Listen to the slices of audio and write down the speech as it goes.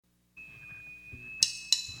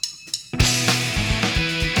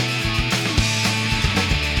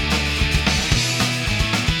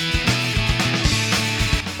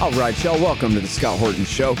All right, y'all, welcome to the Scott Horton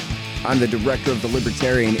Show. I'm the director of the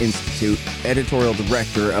Libertarian Institute, editorial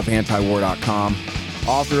director of antiwar.com,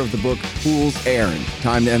 author of the book Fool's Errand,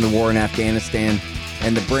 Time to End the War in Afghanistan,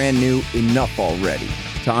 and the brand new Enough Already,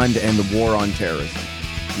 Time to End the War on Terrorism.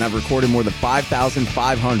 And I've recorded more than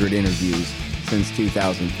 5,500 interviews since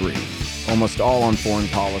 2003, almost all on foreign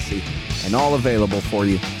policy, and all available for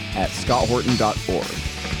you at scotthorton.org.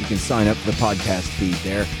 You can sign up for the podcast feed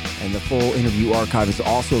there, and the full interview archive is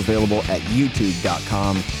also available at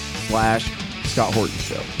youtube.com/Scott Horton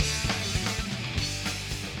Show.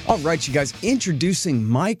 All right, you guys, introducing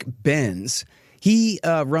Mike Benz. He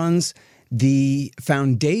runs the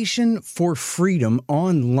Foundation for Freedom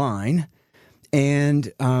Online,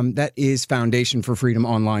 and that is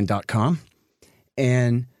foundationforfreedomonline.com.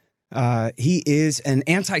 And he is an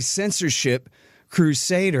anti-censorship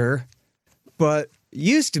crusader, but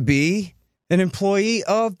used to be an employee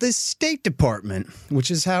of the State Department, which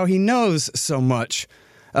is how he knows so much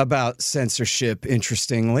about censorship,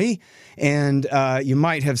 interestingly. And you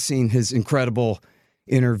might have seen his incredible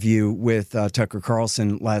interview with Tucker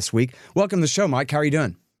Carlson last week. Welcome to the show, Mike. How are you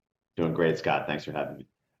doing? Doing great, Scott. Thanks for having me.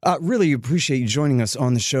 Really appreciate you joining us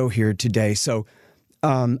on the show here today. So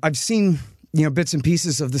I've seen bits and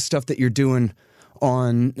pieces of the stuff that you're doing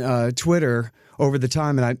on Twitter over the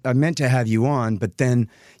time, and I meant to have you on, but then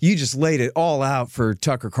you just laid it all out for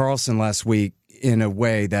Tucker Carlson last week in a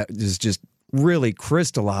way that is just really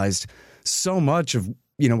crystallized so much of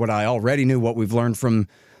what I already knew, what we've learned from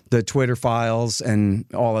the Twitter files and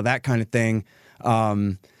all of that kind of thing.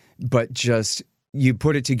 But just you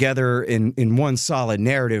put it together in one solid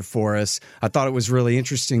narrative for us. I thought it was really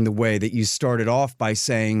interesting the way that you started off by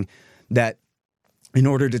saying that in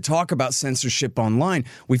order to talk about censorship online,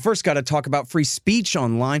 we first got to talk about free speech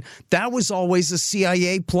online. That was always a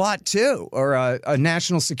CIA plot too, or a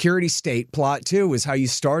national security state plot too, is how you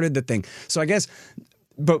started the thing. So I guess,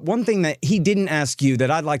 but one thing that he didn't ask you that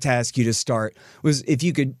I'd like to ask you to start was if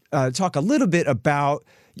you could talk a little bit about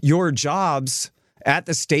your jobs at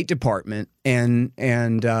the State Department and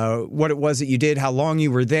what it was that you did, how long you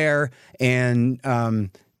were there, and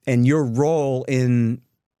your role in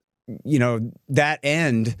that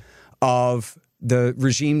end of the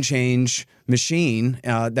regime change machine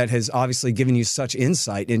that has obviously given you such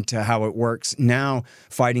insight into how it works now,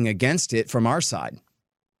 fighting against it from our side.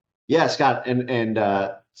 Yeah, Scott, and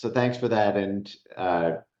so thanks for that. And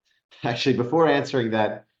actually, before answering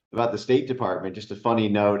that about the State Department, just a funny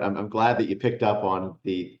note. I'm glad that you picked up on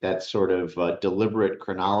that sort of deliberate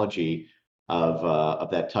chronology of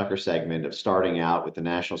that Tucker segment of starting out with the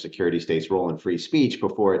national security state's role in free speech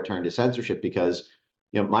before it turned to censorship, because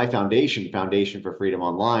my foundation for Freedom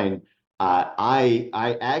Online,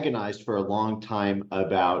 I agonized for a long time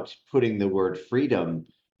about putting the word freedom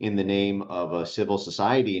in the name of a civil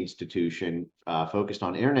society institution focused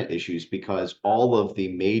on internet issues, because all of the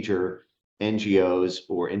major NGOs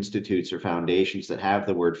or institutes or foundations that have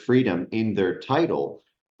the word freedom in their title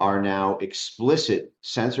are now explicit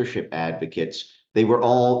censorship advocates. They were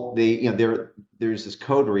all there's this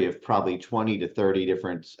coterie of probably 20 to 30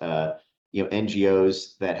 different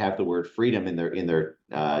NGOs that have the word freedom in their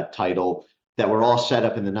title, that were all set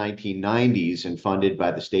up in the 1990s and funded by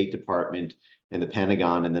the State Department and the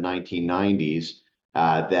Pentagon in the 1990s,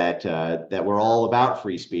 that were all about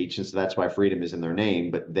free speech, and so that's why freedom is in their name.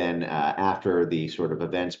 But then after the sort of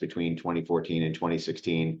events between 2014 and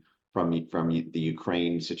 2016, from the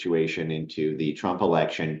Ukraine situation into the Trump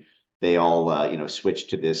election, they all switched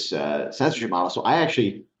to this censorship model. So I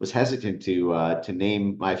actually was hesitant to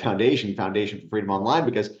name my Foundation for Freedom Online,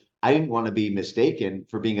 because I didn't want to be mistaken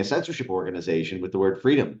for being a censorship organization with the word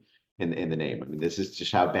freedom in the name. I mean, this is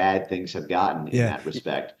just how bad things have gotten in that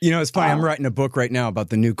respect. It's funny. I'm writing a book right now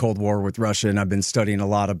about the new Cold War with Russia, and I've been studying a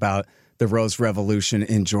lot about the Rose Revolution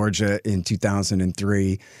in Georgia in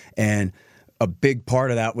 2003, and a big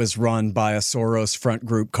part of that was run by a Soros front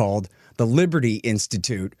group called the Liberty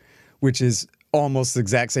Institute, which is almost the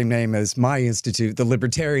exact same name as my institute, the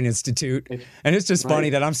Libertarian Institute. And it's just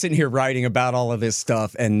funny that I'm sitting here writing about all of this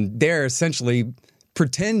stuff, and they're essentially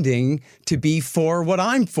pretending to be for what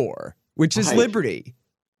I'm for, which is liberty.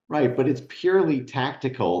 Right, but it's purely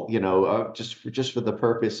tactical, just for the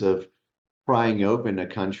purpose of prying open a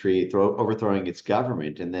country, overthrowing its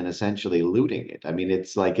government, and then essentially looting it. I mean,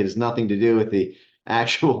 it's like it has nothing to do with the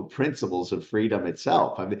actual principles of freedom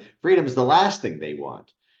itself. I mean, freedom is the last thing they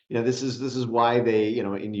want. This is why they,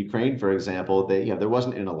 in Ukraine, for example, there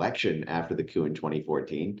wasn't an election after the coup in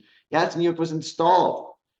 2014. Yatsenyuk was installed.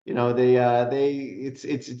 It's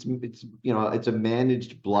a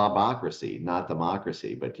managed blobocracy, not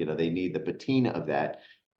democracy, but they need the patina of that.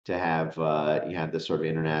 to have you have this sort of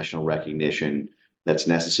international recognition that's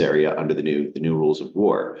necessary under the new rules of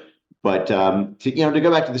war. But to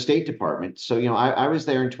go back to the State Department, so I was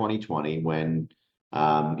there in 2020 when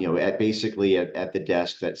basically at the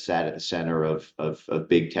desk that sat at the center of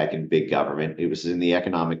big tech and big government. It was in the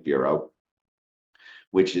Economic Bureau,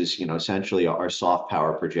 which is essentially our soft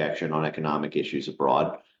power projection on economic issues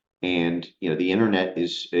abroad. And the internet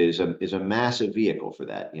is a massive vehicle for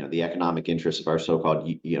that. The economic interests of our so-called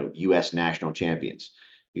U.S. national champions.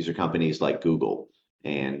 These are companies like Google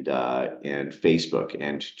and Facebook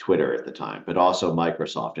and Twitter at the time, but also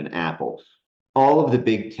Microsoft and Apple. All of the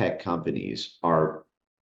big tech companies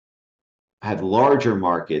have larger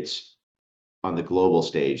markets on the global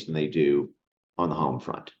stage than they do on the home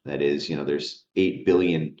front. That is, there's 8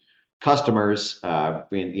 billion customers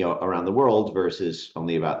around the world versus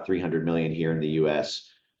only about 300 million here in the U.S.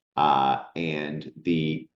 And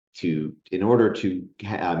in order to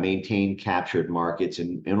maintain captured markets,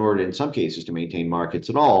 and in order, in some cases, to maintain markets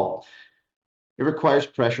at all, it requires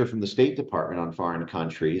pressure from the State Department on foreign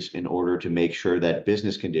countries in order to make sure that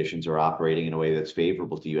business conditions are operating in a way that's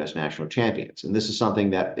favorable to U.S. national champions. And this is something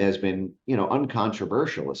that has been,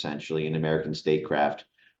 uncontroversial essentially in American statecraft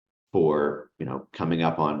for, coming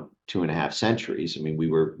up on 2.5 centuries. I mean, we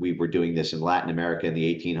were doing this in Latin America in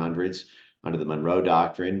the 1800s under the Monroe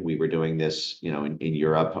Doctrine. We were doing this, in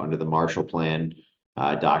Europe under the Marshall Plan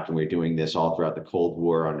doctrine. We were doing this all throughout the Cold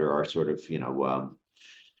War under our sort of,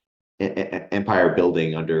 empire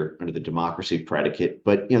building under the democracy predicate.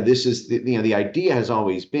 But this is the idea has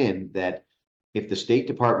always been that if the State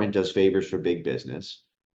Department does favors for big business,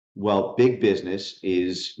 well, big business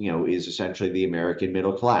is essentially the American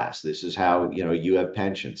middle class. This is how you have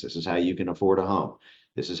pensions. This is how you can afford a home.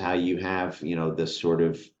 This is how you have this sort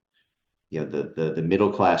of the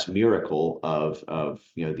middle class miracle of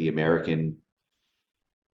the American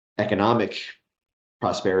economic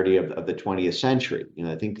prosperity of the 20th century.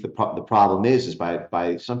 I think the problem is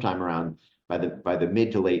by sometime around by the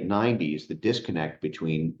mid to late 90s, the disconnect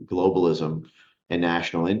between globalism and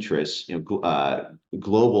national interests,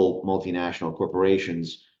 global multinational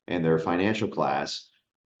corporations and their financial class,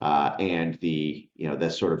 and the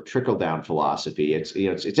sort of trickle down philosophy.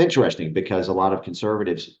 It's interesting because a lot of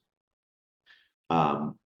conservatives,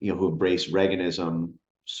 who embrace Reaganism,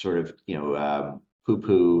 sort of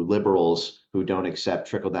poo-poo liberals who don't accept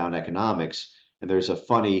trickle-down economics. And there's a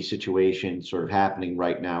funny situation sort of happening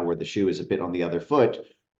right now where the shoe is a bit on the other foot,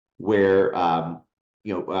 where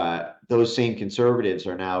those same conservatives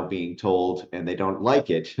are now being told, and they don't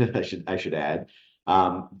like it, I should add,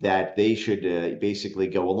 that they should basically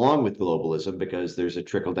go along with globalism because there's a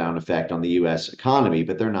trickle-down effect on the U.S. economy,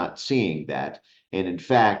 but they're not seeing that. And in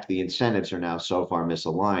fact, the incentives are now so far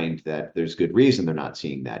misaligned that there's good reason they're not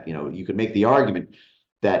seeing that. You could make the argument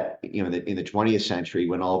that, that in the 20th century,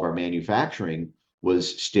 when all of our manufacturing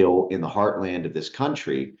was still in the heartland of this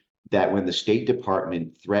country, that when the State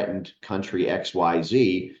Department threatened country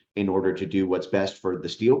XYZ in order to do what's best for the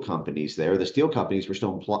steel companies there, the steel companies were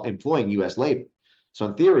still employing U.S. labor. So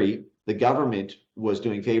in theory, the government was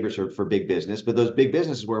doing favors for big business, but those big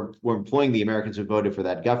businesses were employing the Americans who voted for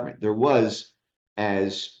that government. There was,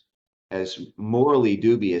 as morally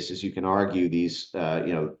dubious as you can argue these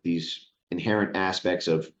inherent aspects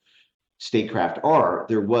of statecraft are,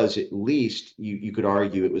 there was at least you could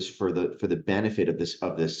argue it was for the benefit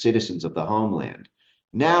of the citizens of the homeland.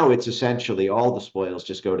 Now it's essentially all the spoils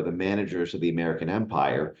just go to the managers of the American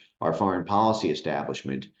empire, our foreign policy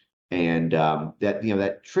establishment, and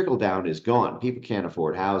that trickle down is gone. People can't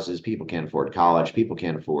afford houses, people can't afford college, people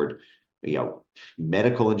can't afford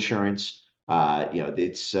medical insurance.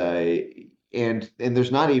 It's and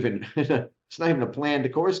there's not even it's not even a plan to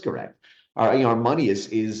course correct. Our money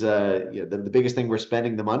is the biggest thing we're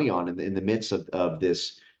spending the money on in the midst of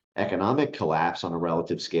this economic collapse on a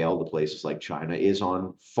relative scale to places like China is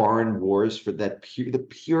on foreign wars for that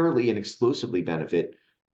purely and exclusively benefit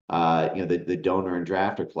the donor and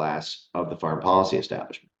drafter class of the foreign policy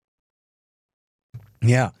establishment.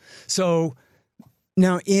 Yeah. So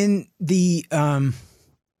now in the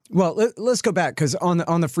let's go back because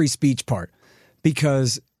on the free speech part,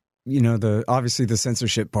 because obviously the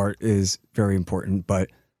censorship part is very important, but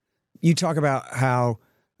you talk about how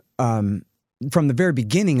from the very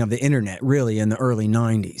beginning of the internet, really in the early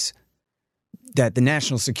 90s, that the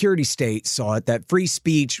national security state saw it, that free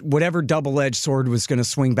speech, whatever double-edged sword was going to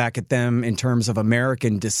swing back at them in terms of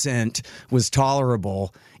American dissent, was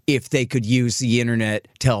tolerable if they could use the internet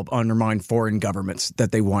to help undermine foreign governments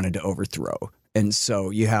that they wanted to overthrow. And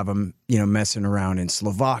so you have them, messing around in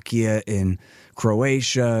Slovakia, in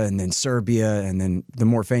Croatia, and then Serbia, and then the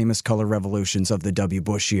more famous color revolutions of the W.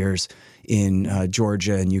 Bush years in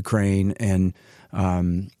Georgia and Ukraine and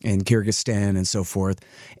Kyrgyzstan and so forth,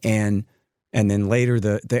 and then later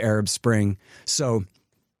the Arab Spring. So,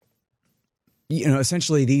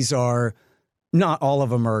 essentially these are, not all of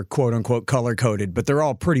them are quote unquote color coded, but they're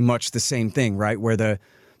all pretty much the same thing, right? Where the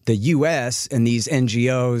U.S. and these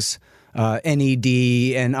NGOs,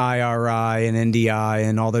 NED and IRI and NDI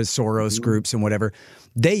and all those Soros groups and whatever,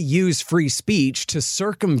 they use free speech to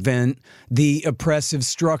circumvent the oppressive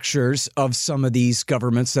structures of some of these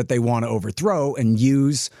governments that they want to overthrow, and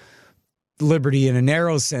use liberty in a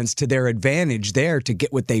narrow sense to their advantage there to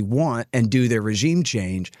get what they want and do their regime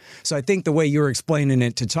change. So I think the way you were explaining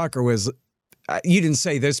it to Tucker was, you didn't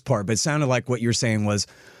say this part, but it sounded like what you're saying was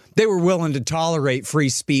they were willing to tolerate free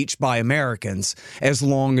speech by Americans as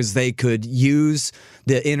long as they could use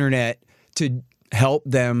the internet to help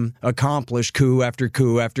them accomplish coup after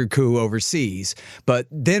coup after coup overseas. But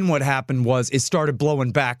then what happened was it started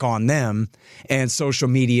blowing back on them, and social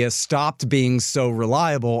media stopped being so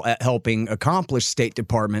reliable at helping accomplish State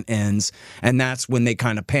Department ends, and that's when they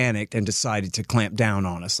kind of panicked and decided to clamp down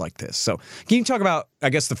on us like this. So can you talk about, I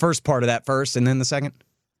guess, the first part of that first and then the second?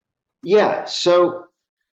 Yeah, so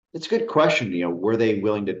it's a good question. Were they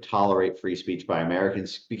willing to tolerate free speech by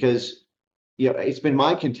Americans? Because it's been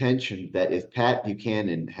my contention that if Pat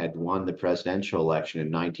Buchanan had won the presidential election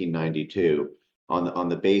in 1992 on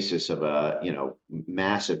the basis of a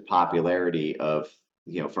massive popularity of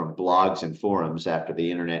from blogs and forums after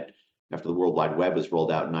the World Wide Web was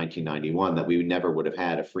rolled out in 1991, that we never would have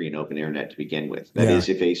had a free and open internet to begin with. That is,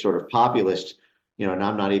 if a sort of populist, and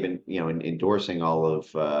I'm not even endorsing all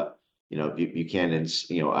of Buchanan's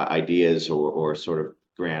ideas or sort of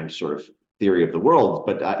grand sort of theory of the world,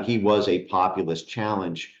 but he was a populist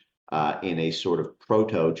challenge in a sort of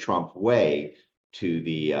proto-Trump way to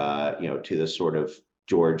the sort of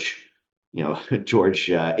George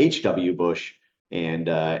H.W. Bush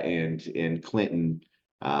and Clinton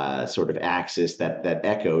sort of axis that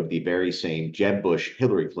echoed the very same Jeb Bush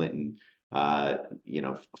Hillary Clinton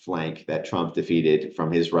flank that Trump defeated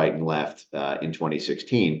from his right and left in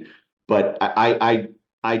 2016. But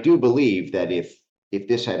I do believe that if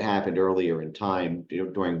this had happened earlier in time,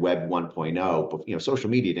 during Web 1.0, but social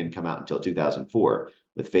media didn't come out until 2004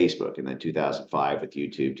 with Facebook, and then 2005 with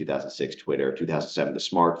YouTube, 2006 Twitter, 2007 the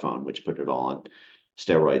smartphone, which put it all on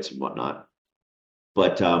steroids and whatnot.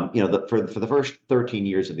 But for the first 13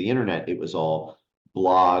 years of the internet, it was all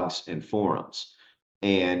blogs and forums,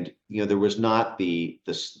 and there was not the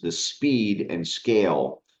speed and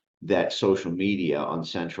scale that social media on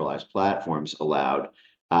centralized platforms allowed.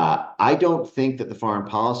 I don't think that the foreign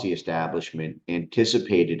policy establishment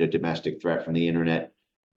anticipated a domestic threat from the internet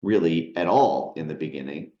really at all in the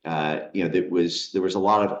beginning. There was a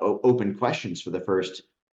lot of open questions for the first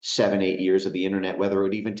 7-8 years of the internet, whether it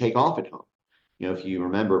would even take off at home. If you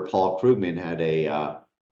remember, Paul Krugman had a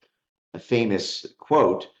famous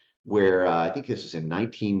quote where I think this was in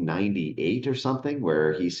 1998 or something,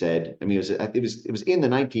 where he said, I mean, it was in the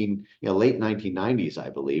late 1990s, I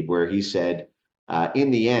believe, where he said,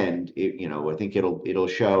 in the end, I think it'll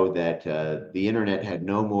show that the internet had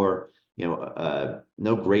no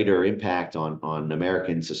greater impact on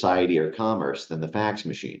American society or commerce than the fax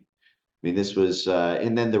machine. I mean, this was,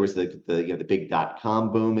 and then there was the big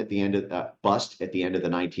 .com boom at the end of bust at the end of the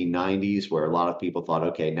 1990s, where a lot of people thought,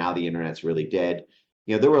 okay, now the internet's really dead.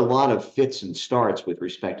 There were a lot of fits and starts with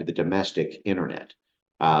respect to the domestic internet,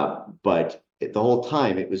 but the whole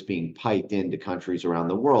time it was being piped into countries around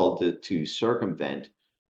the world to circumvent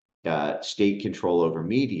state control over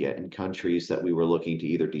media in countries that we were looking to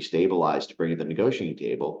either destabilize to bring to the negotiating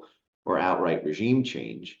table or outright regime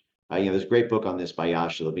change. There's a great book on this by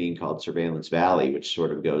Yasha Levine called Surveillance Valley, which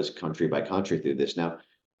sort of goes country by country through this. Now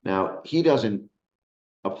he doesn't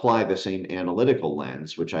apply the same analytical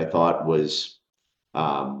lens, which I thought was,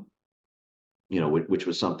 which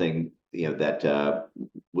was something that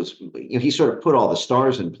was, he sort of put all the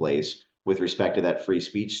stars in place with respect to that free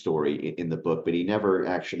speech story in the book, but he never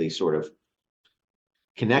actually sort of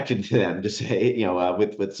connected to them to say,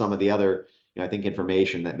 with some of the other, I think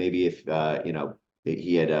information that maybe if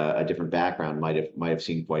he had a different background might have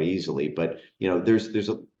seen quite easily. But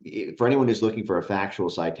for anyone who's looking for a factual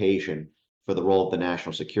citation for the role of the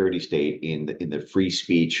national security state in the free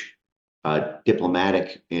speech,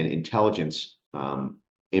 diplomatic and intelligence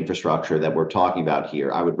infrastructure that we're talking about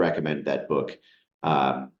here, I would recommend that book.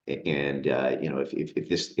 If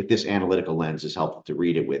this analytical lens is helpful to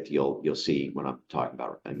read it with, you'll see what I'm talking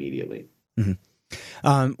about immediately. Mm-hmm.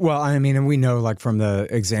 Well, I mean, and we know, like, from the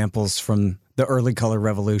examples from the early color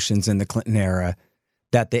revolutions in the Clinton era,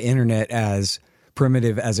 that the internet, as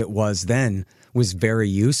primitive as it was then, was very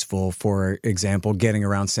useful. For example, getting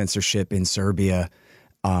around censorship in Serbia,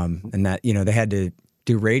 and that, they had to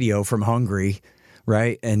do radio from Hungary,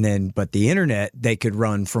 right? And then, but the internet, they could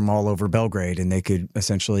run from all over Belgrade, and they could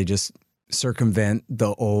essentially just circumvent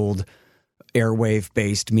the old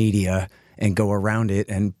airwave-based media and go around it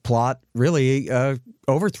and plot really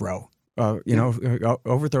overthrow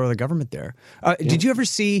the government there. Did you ever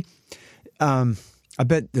see, I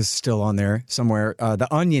bet this is still on there somewhere, The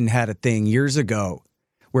Onion had a thing years ago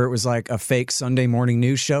where it was like a fake Sunday morning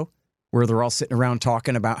news show where they're all sitting around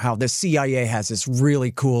talking about how the CIA has this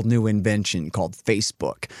really cool new invention called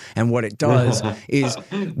Facebook. And what it does is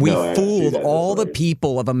we fooled all the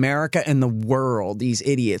people of America and the world, these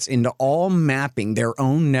idiots, into all mapping their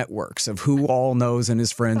own networks of who all knows and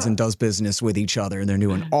is friends and does business with each other. And they're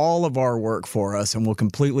doing all of our work for us, and we'll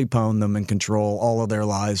completely pwn them and control all of their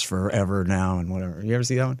lives forever now and whatever. You ever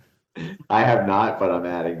see that one? I have not, but I'm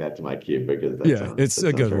adding that to my queue because it's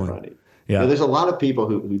a good one. Funny. Yeah. There's a lot of people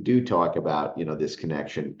who do talk about, this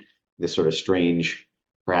connection, this sort of strange,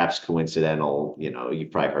 perhaps coincidental,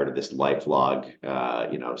 you've probably heard of this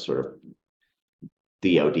LifeLog, sort of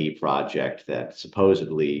DOD project that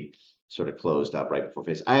supposedly sort of closed up right before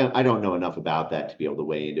Facebook. I don't know enough about that to be able to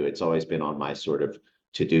weigh into it. It's always been on my sort of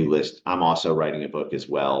to-do list. I'm also writing a book as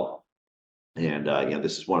well. And,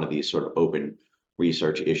 this is one of these sort of open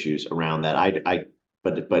research issues around that.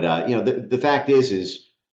 But the fact is,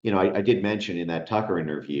 I did mention in that Tucker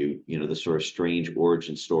interview, the sort of strange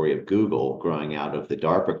origin story of Google growing out of the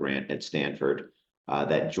DARPA grant at Stanford,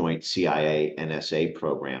 that joint CIA NSA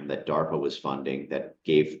program that DARPA was funding that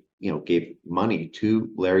gave money to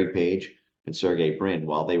Larry Page and Sergey Brin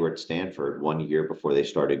while they were at Stanford 1 year before they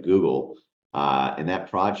started Google. And that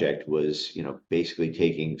project was, basically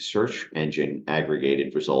taking search engine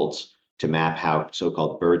aggregated results to map how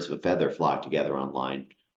so-called birds of a feather flock together online.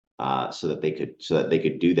 So that they could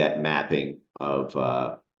do that mapping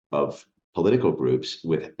of political groups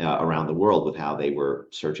with around the world with how they were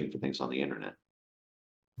searching for things on the internet.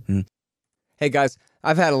 Hey guys,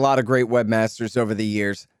 I've had a lot of great webmasters over the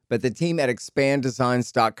years, but the team at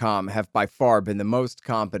expanddesigns.com have by far been the most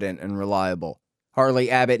competent and reliable.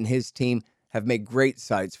 Harley Abbott and his team have made great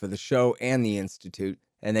sites for the show and the Institute,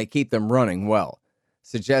 and they keep them running well,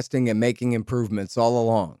 suggesting and making improvements all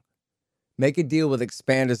along. Make a deal with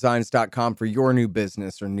expanddesigns.com for your new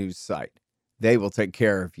business or news site. They will take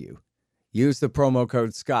care of you. Use the promo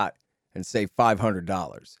code SCOTT and save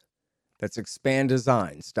 $500. That's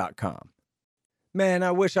expanddesigns.com. Man,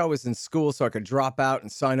 I wish I was in school so I could drop out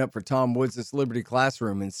and sign up for Tom Woods' Liberty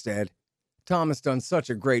Classroom instead. Tom has done such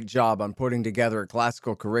a great job on putting together a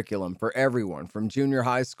classical curriculum for everyone from junior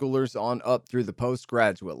high schoolers on up through the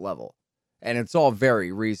postgraduate level. And it's all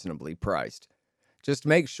very reasonably priced. Just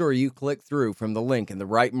make sure you click through from the link in the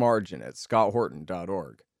right margin at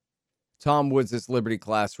scotthorton.org. Tom Woods' Liberty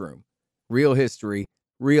Classroom. Real history,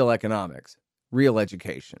 real economics, real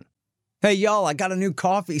education. Hey, y'all, I got a new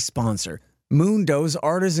coffee sponsor. Mundo's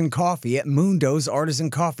Artisan Coffee at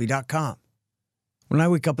mundosartisancoffee.com. When I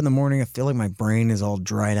wake up in the morning, I feel like my brain is all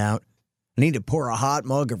dried out. I need to pour a hot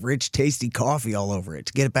mug of rich, tasty coffee all over it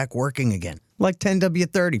to get it back working again. Like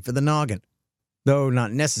 10W30 for the noggin. Though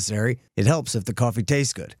not necessary, it helps if the coffee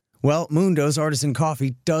tastes good. Well, Mundo's Artisan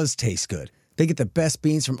Coffee does taste good. They get the best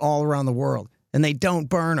beans from all around the world, and they don't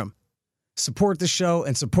burn them. Support the show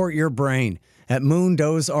and support your brain at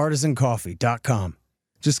mundosartisancoffee.com.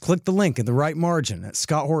 Just click the link in the right margin at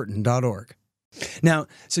scotthorton.org. Now,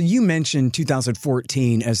 so you mentioned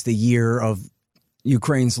 2014 as the year of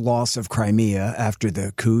Ukraine's loss of Crimea after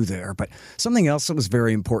the coup there, but something else that was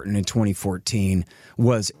very important in 2014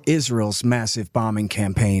 was Israel's massive bombing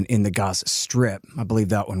campaign in the Gaza Strip. I believe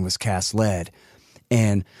that one was cast lead.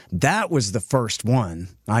 And that was the first one,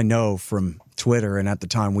 I know from Twitter, and at the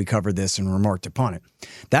time we covered this and remarked upon it.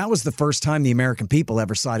 That was the first time the American people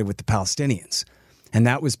ever sided with the Palestinians. And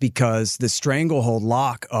that was because the stranglehold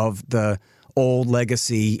lock of the old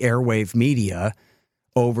legacy airwave media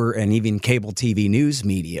over and even cable TV news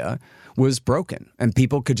media was broken. And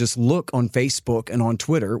people could just look on Facebook and on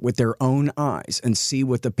Twitter with their own eyes and see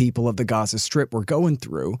what the people of the Gaza Strip were going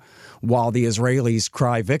through while the Israelis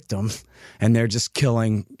cry victim. And they're just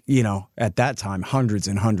killing, at that time, hundreds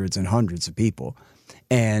and hundreds and hundreds of people.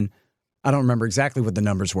 And I don't remember exactly what the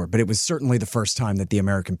numbers were, but it was certainly the first time that the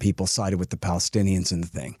American people sided with the Palestinians in the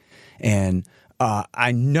thing. And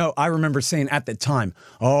I remember saying at the time,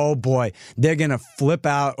 oh boy, they're going to flip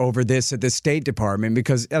out over this at the State Department,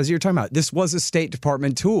 because as you're talking about, this was a State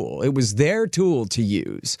Department tool. It was their tool to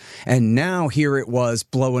use. And now here it was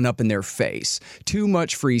blowing up in their face. Too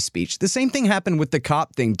much free speech. The same thing happened with the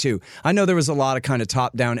cop thing too. I know there was a lot of kind of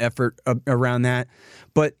top-down effort around that,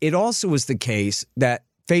 but it also was the case that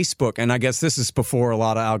Facebook, and I guess this is before a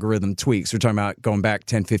lot of algorithm tweaks. We're talking about going back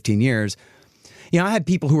 10, 15 years. You know, I had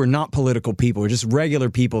people who were not political people, or just regular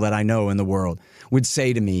people that I know in the world, would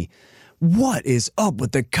say to me, what is up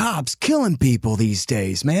with the cops killing people these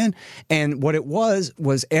days, man? And what it was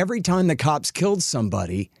every time the cops killed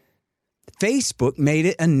somebody, Facebook made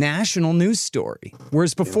it a national news story,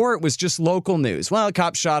 whereas before it was just local news. Well, a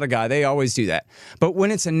cop shot a guy. They always do that. But when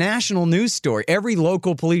it's a national news story, every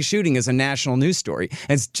local police shooting is a national news story.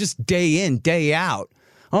 And it's just day in, day out.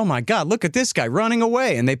 Oh, my God, look at this guy running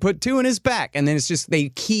away. And they put 2 in his back. And then it's just they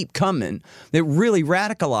keep coming. They really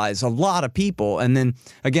radicalize a lot of people. And then,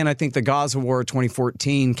 again, I think the Gaza War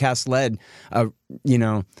 2014 cast lead,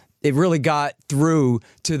 it really got through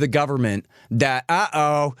to the government that,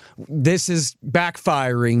 this is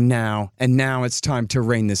backfiring now. And now it's time to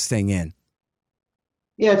rein this thing in.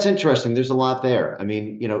 Yeah, it's interesting. There's a lot there. I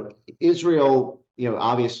mean, Israel,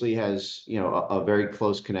 obviously has, a very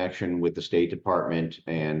close connection with the State Department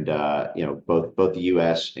and, both the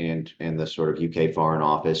U.S. and the sort of UK Foreign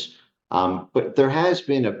Office. But there has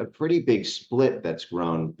been a pretty big split that's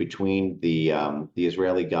grown between the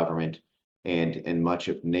Israeli government and much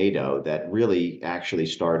of NATO that really actually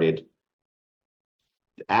started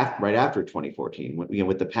right after 2014,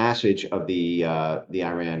 with the passage of the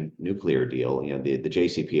Iran nuclear deal, the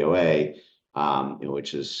JCPOA,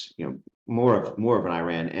 which is more of an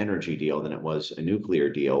Iran energy deal than it was a nuclear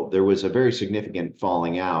deal. There was a very significant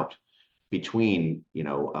falling out between,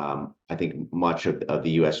 I think much of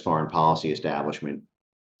the U.S. foreign policy establishment,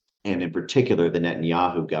 and in particular the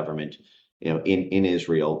Netanyahu government, in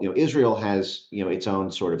Israel. Israel has, its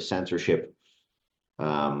own sort of censorship,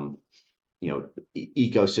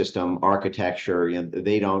 ecosystem architecture.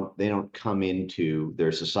 They don't come into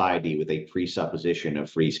their society with a presupposition of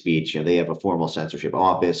free speech. They have a formal censorship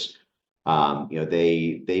office.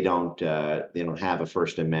 They don't have a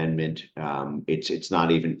First Amendment. It's not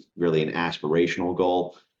even really an aspirational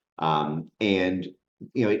goal. And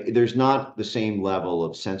there's not the same level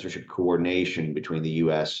of censorship coordination between the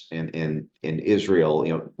U.S. and Israel.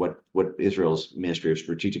 What Israel's Ministry of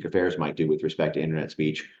Strategic Affairs might do with respect to internet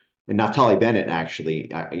speech. And Naftali Bennett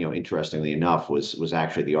actually, interestingly enough, was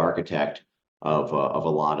actually the architect of a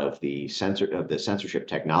lot of the censorship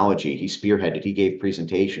technology. He gave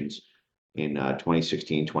presentations in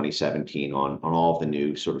 2016, 2017 on all of the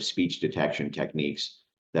new sort of speech detection techniques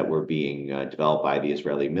that were being developed by the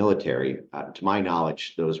Israeli military. To my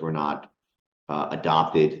knowledge, those were not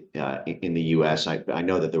adopted in the U.S. I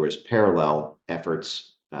know that there was parallel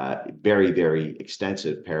efforts, very, very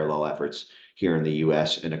extensive parallel efforts here in the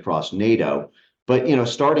U.S. and across NATO. But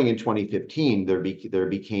starting in 2015, there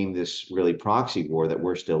became this really proxy war that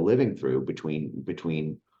we're still living through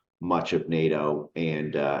between much of NATO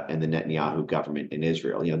and the Netanyahu government in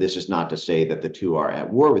Israel. This is not to say that the two are at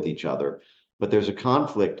war with each other, but there's a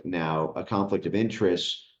conflict now, a conflict of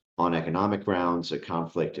interests on economic grounds, a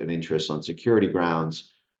conflict of interests on security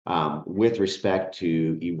grounds, with respect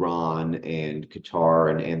to Iran and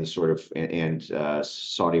Qatar and the sort of and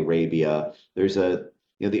Saudi Arabia. There's the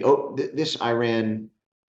Iran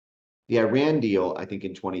deal, I think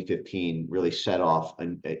in 2015 really set off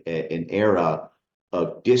an era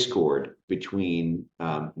of discord between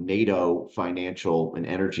NATO financial and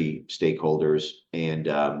energy stakeholders and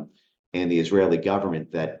the Israeli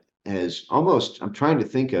government that has almost, I'm trying to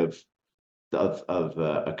think of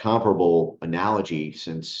a comparable analogy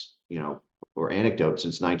since, or anecdote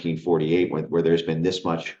since 1948, where there's been this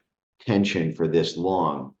much tension for this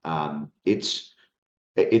long. But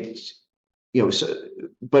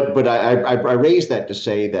I raise that to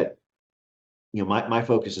say that, my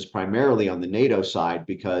focus is primarily on the NATO side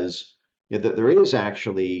because there is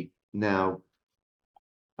actually now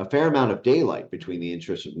a fair amount of daylight between the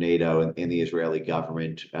interests of NATO and the Israeli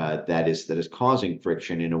government that is causing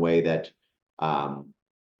friction in a way that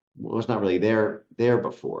was not really there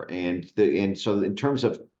before. And so in terms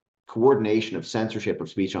of coordination of censorship of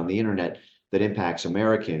speech on the internet that impacts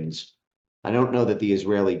Americans, I don't know that the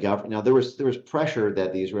Israeli government. Now there was pressure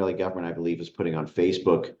that the Israeli government, I believe, is putting on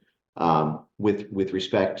Facebook with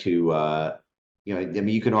respect to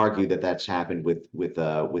you can argue that that's happened with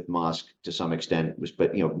Musk to some extent,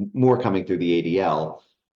 but more coming through the ADL.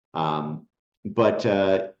 But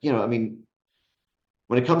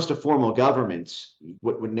when it comes to formal governments,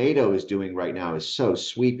 what NATO is doing right now is so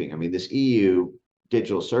sweeping. I mean, this EU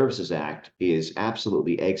Digital Services Act is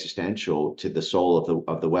absolutely existential to the soul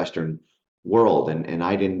of the Western world. And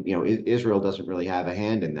I didn't, Israel doesn't really have a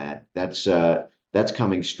hand in that. That's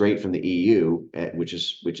coming straight from the EU, which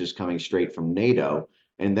is coming straight from NATO.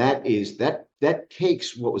 And that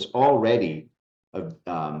takes what was already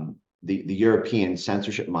the European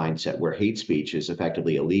censorship mindset, where hate speech is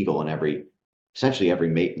effectively illegal in essentially every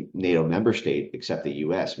NATO member state except the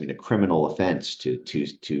U.S. I mean, a criminal offense to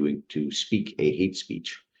speak a hate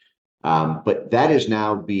speech. But that is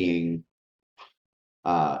now being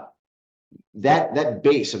that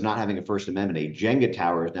base of not having a First Amendment, a Jenga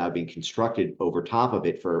tower, is now being constructed over top of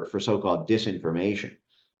it for so-called disinformation.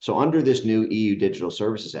 So under this new EU Digital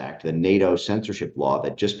Services Act, the NATO censorship law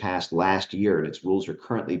that just passed last year, and its rules are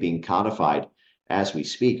currently being codified as we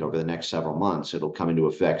speak over the next several months. It'll come into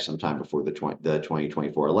effect sometime before the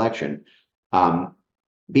 2024 election.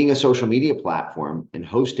 Being a social media platform and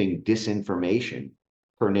hosting disinformation,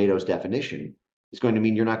 per NATO's definition, is going to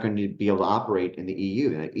mean you're not going to be able to operate in the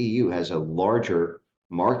EU. And the EU has a larger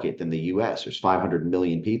market than the US. There's 500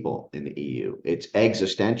 million people in the EU. It's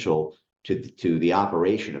existential to the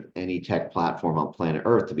operation of any tech platform on planet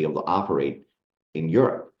Earth to be able to operate in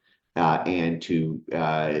Europe. Under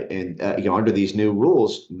these new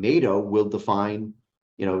rules, NATO will define,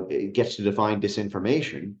 it gets to define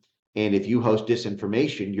disinformation. And if you host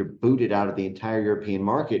disinformation, you're booted out of the entire European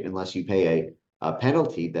market unless you pay a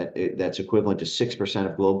penalty that's equivalent to 6%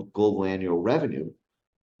 of global annual revenue,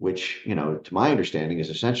 which, to my understanding, is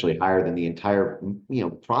essentially higher than the entire,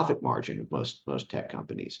 profit margin of most tech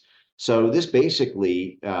companies. So this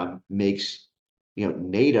basically makes,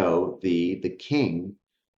 NATO the king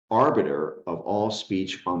arbiter of all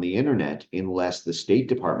speech on the internet, unless the State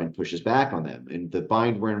Department pushes back on them. And the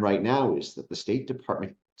bind we're in right now is that the State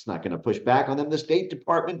Department is not going to push back on them. The State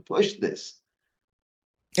Department pushed this.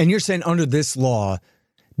 And you're saying under this law,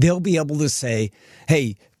 they'll be able to say,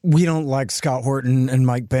 hey, we don't like Scott Horton and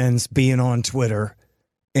Mike Benz being on Twitter,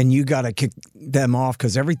 and you got to kick them off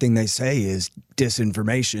because everything they say is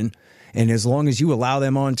disinformation. And as long as you allow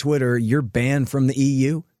them on Twitter, you're banned from the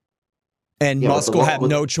EU. And Musk will have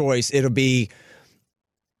no choice. It'll be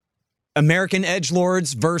American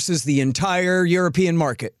edgelords versus the entire European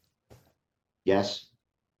market. Yes.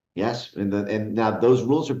 And now those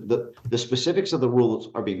rules are the specifics of the rules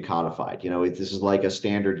are being codified. This is like a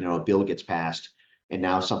standard, a bill gets passed and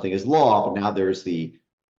now something is law, but now there's the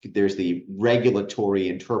regulatory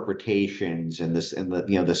interpretations and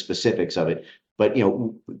the specifics of it. But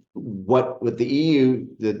what the EU,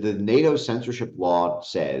 the NATO censorship law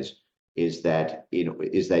says is that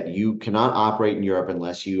you cannot operate in Europe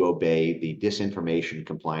unless you obey the disinformation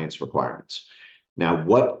compliance requirements. Now,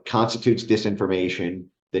 what constitutes disinformation?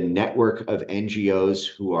 The network of NGOs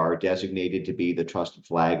who are designated to be the trusted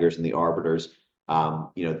flaggers and the arbiters,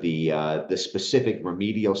 the specific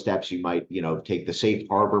remedial steps you might, take, the safe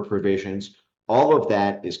harbor provisions, all of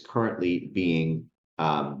that is currently being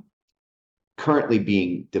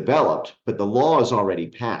developed, but the law is already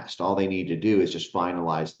passed. All they need to do is just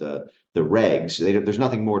finalize the regs. There's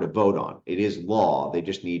nothing more to vote on. It is law. They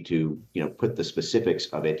just need to, put the specifics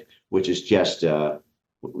of it, which is just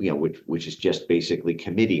which is just basically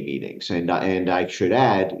committee meetings. And I should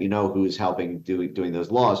add, who's helping doing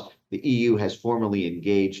those laws? The EU has formally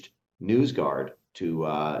engaged NewsGuard to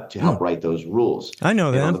help write those rules. I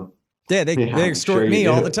know them. They extort me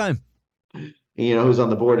all the time. And you know who's on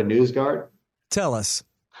the board of NewsGuard? Tell us.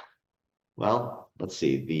 Well, let's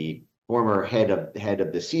see. The former head of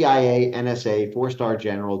the CIA, NSA, four-star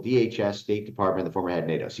general, DHS, State Department, the former head of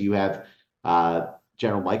NATO. So you have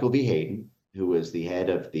General Michael V. Hayden, who was the head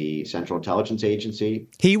of the Central Intelligence Agency.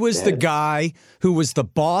 He was the guy who was the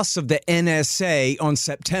boss of the NSA on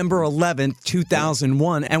September 11th,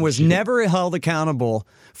 2001, and was never held accountable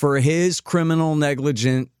for his criminal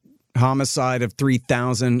negligent homicide of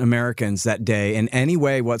 3,000 Americans that day in any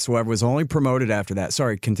way whatsoever, was only promoted after that.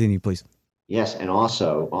 Sorry, continue, please. Yes, and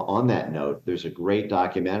also on that note, there's a great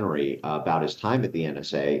documentary about his time at the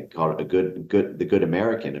NSA called The Good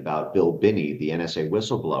American, about Bill Binney, the NSA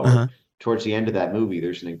whistleblower. Uh-huh. Towards the end of that movie,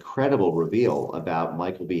 there's an incredible reveal about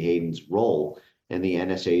Michael B. Hayden's role in the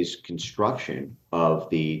NSA's construction of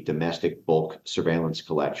the domestic bulk surveillance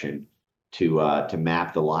collection to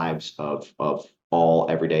map the lives of all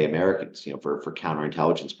everyday Americans, for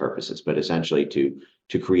counterintelligence purposes, but essentially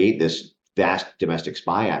to create this vast domestic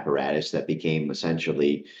spy apparatus that became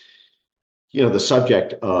essentially, the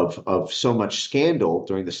subject of so much scandal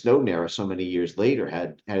during the Snowden era so many years later,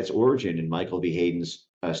 had its origin in Michael B. Hayden's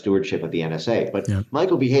stewardship of the NSA. But Yeah.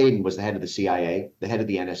 Michael B. Hayden was the head of the CIA, the head of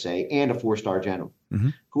the NSA, and a 4-star general. Mm-hmm.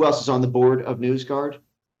 Who else is on the board of NewsGuard?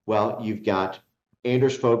 Well, you've got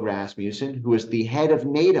Anders Fogh Rasmussen, who is the head of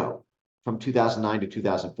NATO from 2009 to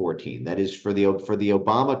 2014. That is for the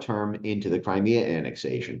Obama term into the Crimea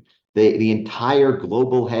annexation. The entire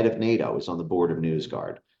global head of NATO is on the board of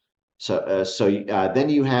NewsGuard. So then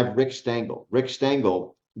you have Rick Stengel. Rick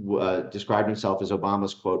Stengel described himself as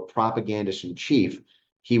Obama's, quote, propagandist in chief.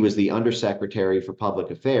 He was the undersecretary for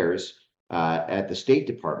public affairs at the State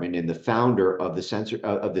Department and the founder of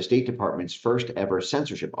the State Department's first ever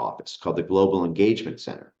censorship office called the Global Engagement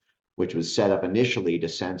Center, which was set up initially to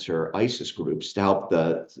censor ISIS groups, to help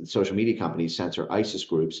the social media companies censor ISIS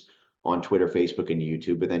groups on Twitter, Facebook, and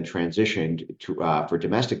YouTube, but then transitioned to for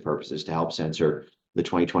domestic purposes to help censor the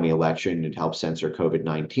 2020 election and to help censor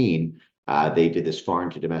COVID-19. They did this foreign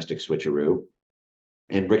to domestic switcheroo.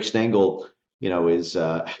 And Rick Stengel, is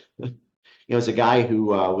is a guy who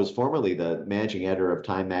was formerly the managing editor of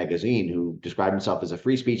Time magazine, who described himself as a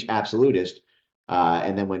free speech absolutist.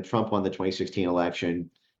 And then when Trump won the 2016 election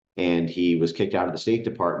and he was kicked out of the State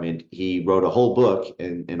Department, he wrote a whole book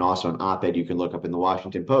and also an op-ed you can look up in the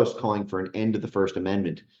Washington Post calling for an end to the First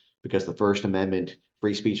Amendment, because the First Amendment,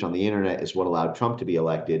 free speech on the internet, is what allowed Trump to be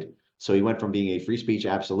elected. So he went from being a free speech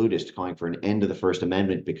absolutist to calling for an end to the First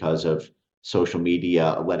Amendment because of social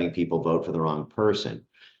media letting people vote for the wrong person,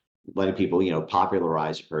 letting people,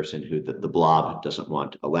 popularize a person who the blob doesn't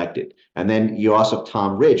want elected. And then you also have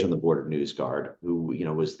Tom Ridge on the board of NewsGuard, who,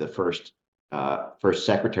 was the first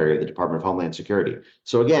secretary of the Department of Homeland Security.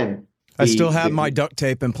 So again, I still have my duct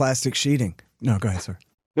tape and plastic sheeting. No, go ahead, sir.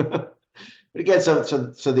 But again, so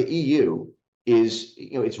the EU is,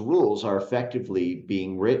 its rules are effectively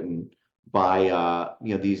being written by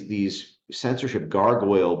these censorship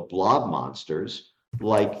gargoyle blob monsters,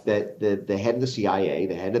 like the head of the CIA,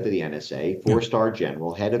 the head of the NSA, 4-star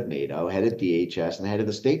general, head of NATO, head of DHS, and the head of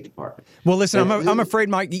the State Department. Well, listen, I'm afraid,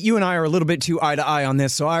 Mike, you and I are a little bit too eye to eye on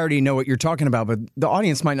this, so I already know what you're talking about, but the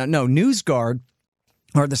audience might not know. NewsGuard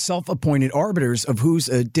are the self-appointed arbiters of who's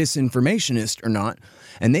a disinformationist or not,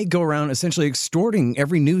 and they go around essentially extorting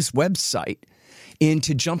every news website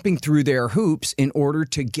into jumping through their hoops in order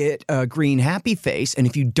to get a green happy face. And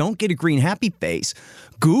if you don't get a green happy face,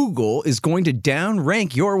 Google is going to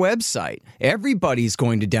downrank your website. Everybody's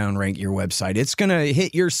going to downrank your website. It's going to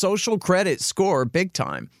hit your social credit score big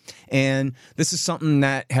time. And this is something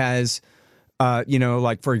that has,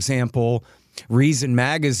 like, for example, Reason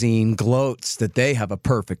Magazine gloats that they have a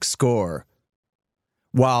perfect score,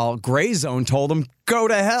 while Gray Zone told them, go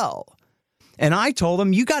to hell. And I told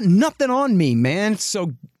them, you got nothing on me, man.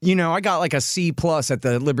 So, I got like a C+ at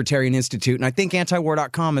the Libertarian Institute, and I think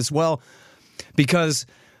antiwar.com as well, because,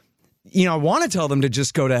 I want to tell them to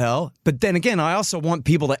just go to hell. But then again, I also want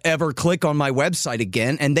people to ever click on my website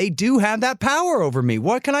again, and they do have that power over me.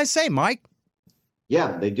 What can I say, Mike?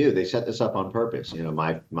 Yeah, they do. They set this up on purpose.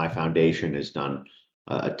 My foundation has done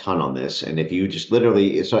a ton on this. And if you just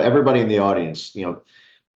literally, so everybody in the audience,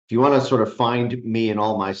 if you want to sort of find me and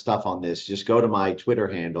all my stuff on this, just go to my Twitter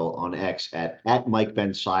handle on X at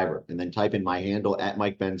MikeBenCyber, and then type in my handle at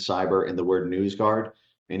MikeBenCyber and the word NewsGuard,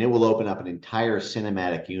 and it will open up an entire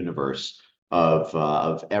cinematic universe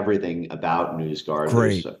of everything about NewsGuard.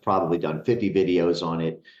 Great. There's probably done 50 videos on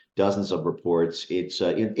it, dozens of reports. It's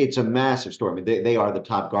a massive story. I mean, they are the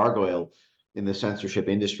top gargoyle in the censorship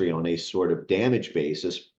industry on a sort of damage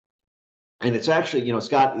basis. And it's actually,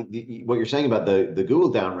 Scott, what you're saying about the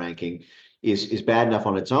Google downranking is bad enough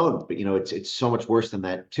on its own, but it's so much worse than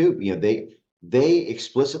that too. They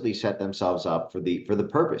explicitly set themselves up for the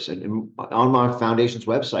purpose. And on my foundation's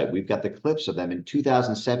website, we've got the clips of them in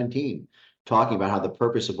 2017 talking about how the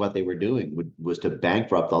purpose of what they were doing was to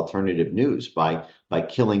bankrupt alternative news by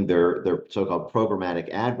killing their so-called programmatic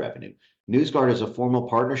ad revenue. NewsGuard is a formal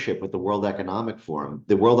partnership with the World Economic Forum.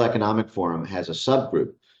 The World Economic Forum has a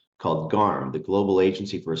subgroup called GARM, the Global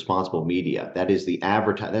Agency for Responsible Media. That is the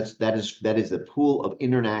that is the pool of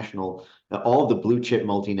international, all of the blue chip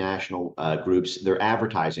multinational groups, their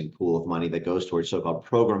advertising pool of money that goes towards so-called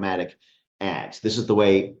programmatic ads. This is the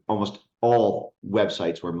way almost all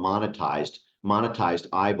websites were monetized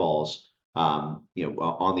eyeballs, on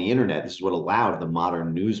the internet. This is what allowed the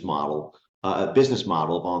modern news model, business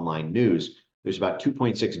model of online news. There's about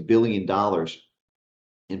 $2.6 billion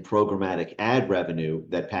in programmatic ad revenue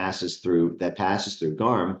that passes through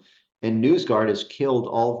GARM, and NewsGuard has killed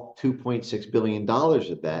all $2.6 billion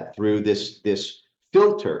of that through this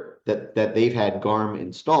filter that they've had GARM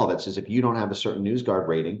install that says if you don't have a certain NewsGuard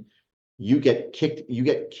rating, you get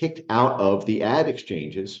kicked out of the ad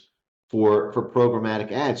exchanges for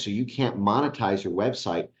programmatic ads. So you can't monetize your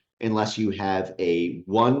website unless you have a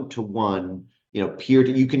one-to-one, peer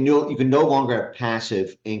to, you can no longer have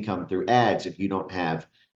passive income through ads if you don't have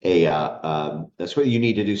that's what you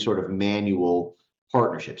need to do, sort of manual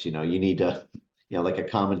partnerships. You need to, like a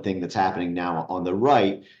common thing that's happening now on the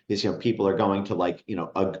right is, people are going to like,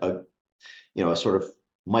 a sort of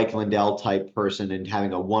Mike Lindell type person and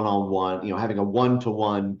having a one-on-one, having a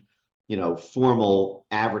one-to-one, formal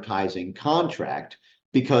advertising contract,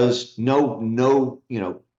 because no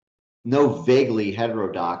vaguely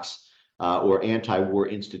heterodox or anti-war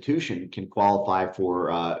institution can qualify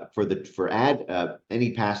for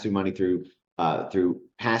any pass-through money through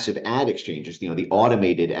passive ad exchanges, the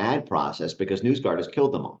automated ad process, because NewsGuard has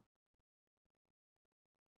killed them all.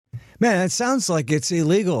 Man, it sounds like it's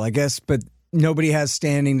illegal, I guess, but nobody has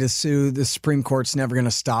standing to sue. The Supreme Court's never going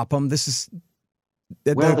to stop them. This is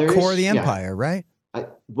at the core of the empire, right?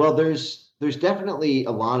 There's definitely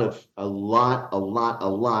a lot of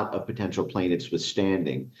potential plaintiffs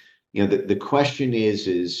withstanding. The question is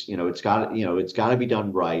it's got to be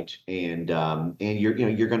done right, and you're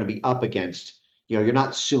going to be up against, you're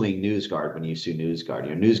not suing NewsGuard when you sue NewsGuard.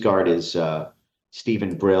 NewsGuard is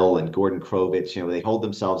Stephen Brill and Gordon Krovitz. They hold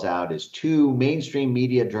themselves out as two mainstream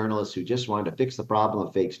media journalists who just wanted to fix the problem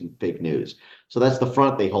of fake news. So that's the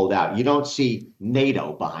front they hold out. You don't see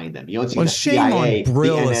NATO behind them. You don't see the CIA, the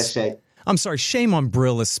NSA. I'm sorry, shame on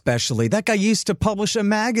Brill especially. That guy used to publish a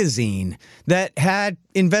magazine that had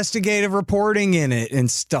investigative reporting in it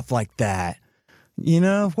and stuff like that.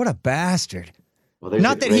 What a bastard. Well,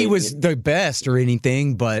 not that he was the best or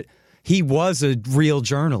anything, but he was a real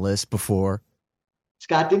journalist before.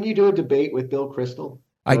 Scott, didn't you do a debate with Bill Kristol?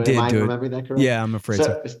 I did do it. Remember that correctly? Yeah, I'm afraid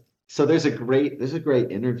so. So there's a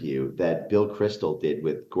great interview that Bill Kristol did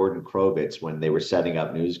with Gordon Krovitz when they were setting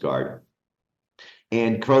up NewsGuard.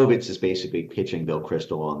 And Krovitz is basically pitching Bill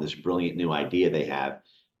Kristol on this brilliant new idea they have.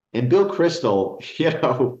 And Bill Kristol,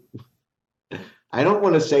 I don't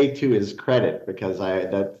want to say to his credit, because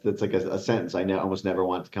that's like a sentence I almost never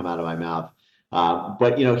want to come out of my mouth.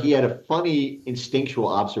 But he had a funny instinctual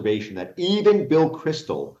observation that even Bill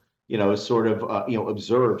Kristol, sort of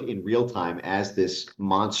observed in real time as this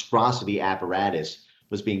monstrosity apparatus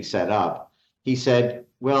was being set up. He said,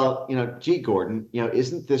 well, gee, Gordon,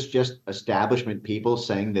 isn't this just establishment people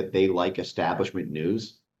saying that they like establishment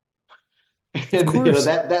news? And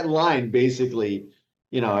that line basically,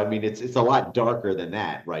 it's a lot darker than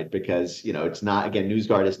that, right? Because it's not, again,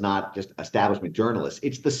 NewsGuard is not just establishment journalists.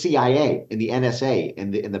 It's the CIA and the NSA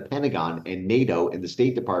and the Pentagon and NATO and the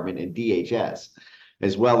State Department and DHS,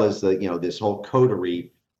 as well as this whole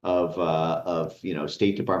coterie of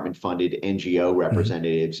State Department funded NGO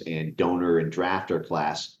representatives and donor and drafter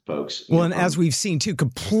class folks. Well, and as we've seen too,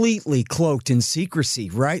 completely cloaked in secrecy,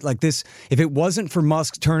 right? Like this, if it wasn't for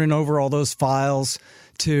Musk turning over all those files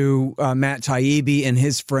to Matt Taibbi and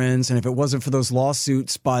his friends, and if it wasn't for those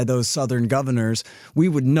lawsuits by those southern governors, we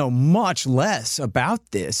would know much less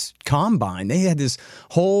about this combine. They had this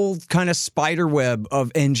whole kind of spider web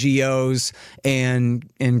of NGOs and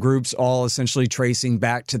groups all essentially tracing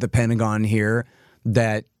back to the Pentagon here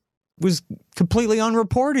that was completely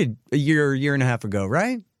unreported a year and a half ago,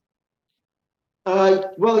 right?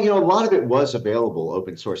 Well, a lot of it was available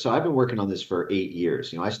open source. So I've been working on this for 8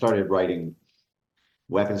 years. I started writing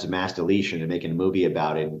Weapons of Mass Deletion and making a movie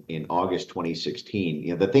about it in August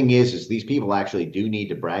 2016. The thing is these people actually do need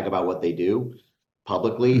to brag about what they do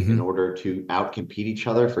publicly in order to outcompete each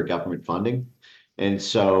other for government funding. And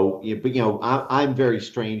so, I'm very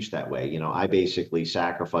strange that way. I basically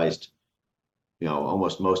sacrificed,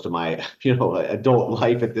 almost most of my, adult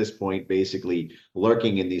life at this point, basically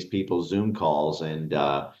lurking in these people's Zoom calls and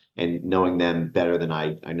knowing them better than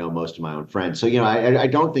I know most of my own friends. So, I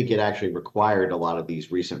don't think it actually required a lot of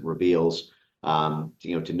these recent reveals,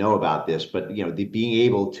 to know about this, but, being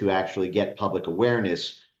able to actually get public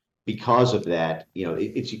awareness because of that,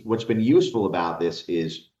 it's what's been useful about this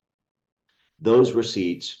is those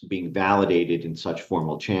receipts being validated in such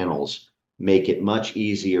formal channels make it much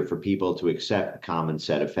easier for people to accept a common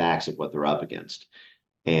set of facts of what they're up against.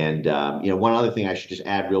 And, one other thing I should just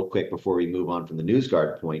add real quick before we move on from the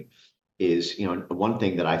NewsGuard point is, one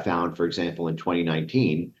thing that I found, for example, in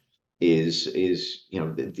 2019 is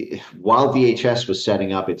while DHS was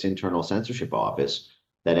setting up its internal censorship office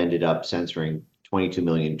that ended up censoring 22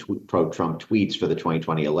 million pro-Trump tweets for the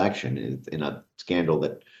 2020 election in a scandal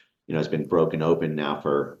that, has been broken open now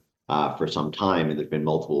for some time, and there's been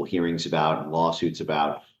multiple hearings about and lawsuits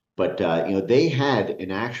about. But they had an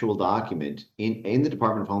actual document in the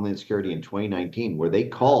Department of Homeland Security in 2019 where they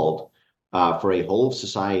called for a whole of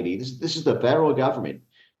society. This is the federal government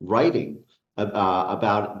writing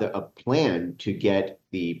about a plan to get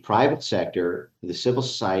the private sector, the civil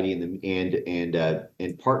society,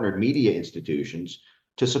 and partnered media institutions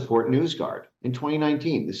to support NewsGuard in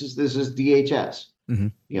 2019. This is DHS.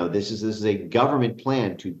 Mm-hmm. This is a government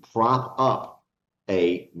plan to prop up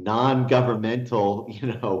a non-governmental,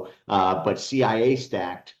 but CIA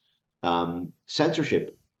stacked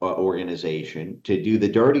censorship organization to do the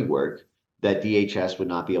dirty work that DHS would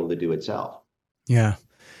not be able to do itself. Yeah.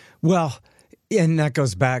 Well, and that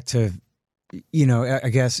goes back to, I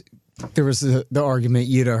guess there was the argument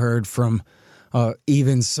you'd have heard from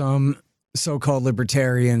even some so-called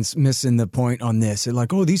libertarians missing the point on this. They're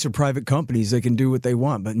like, oh, these are private companies. They can do what they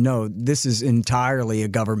want. But no, this is entirely a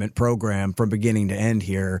government program from beginning to end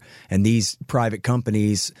here. And these private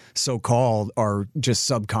companies, so-called, are just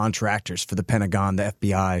subcontractors for the Pentagon, the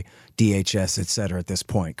FBI, DHS, et cetera, at this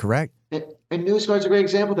point, correct? And NewsGuard's a great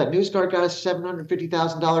example of that. NewsGuard got a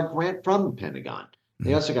 $750,000 grant from the Pentagon.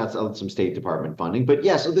 They also got some State Department funding. But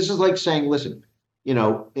yeah, so this is like saying, listen, in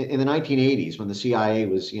the 1980s, when the CIA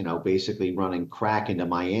was, basically running crack into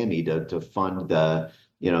Miami to fund the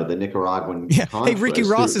Nicaraguan Hey, Ricky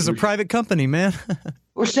Ross is a private company, man.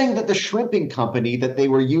 We're saying that the shrimping company that they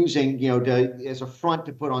were using, as a front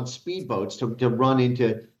to put on speedboats to run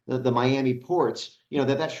into the Miami ports,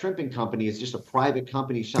 that shrimping company is just a private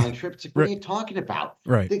company selling shrimp. It's like, what are you talking about?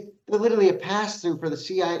 Right. They're literally a pass-through for the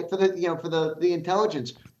CIA, for the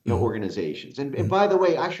intelligence organizations. And by the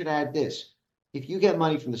way, I should add this. If you get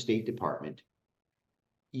money from the State Department,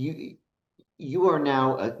 you are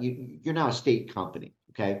now you're now a state company.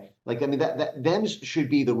 Okay, that them should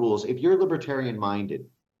be the rules. If you're libertarian minded,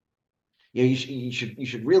 you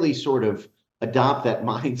should really sort of adopt that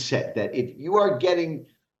mindset that if you are getting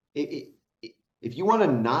if you want to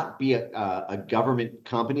not be a government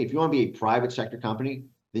company, if you want to be a private sector company,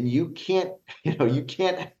 then you can't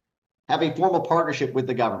have a formal partnership with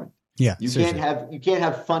the government. Yeah, you can't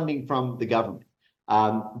have funding from the government.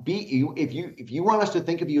 If you want us to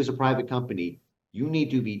think of you as a private company, you need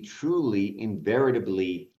to be truly and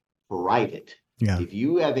veritably private. Yeah. If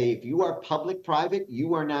you are public-private,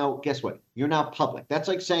 you are now, guess what? You're now public. That's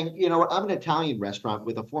like saying, I'm an Italian restaurant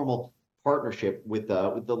with a formal partnership with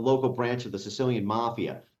the local branch of the Sicilian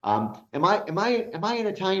mafia. Am I an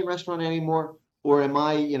Italian restaurant anymore, or am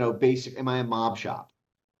I a mob shop?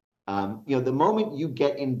 The moment you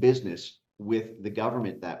get in business with the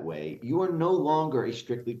government that way, you are no longer a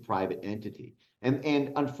strictly private entity.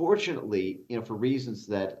 And unfortunately, for reasons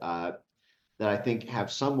that I think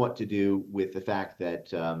have somewhat to do with the fact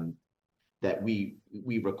that that we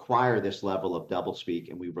require this level of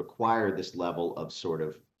doublespeak, and we require this level of sort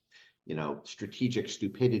of strategic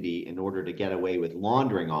stupidity in order to get away with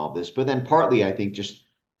laundering all of this. But then partly, I think just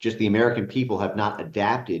the American people have not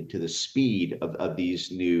adapted to the speed of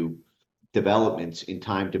these new developments in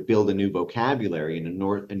time to build a new vocabulary and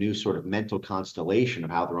a new sort of mental constellation of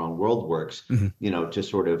how their own world works, to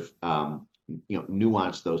sort of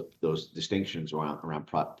nuance those distinctions around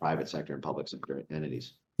private sector and public sector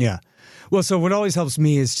entities. Yeah. Well, so what always helps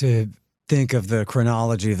me is to think of the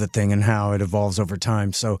chronology of the thing and how it evolves over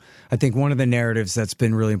time. So I think one of the narratives that's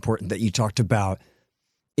been really important that you talked about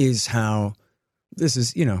is how this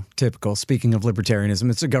is, typical. Speaking of libertarianism,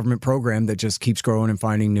 it's a government program that just keeps growing and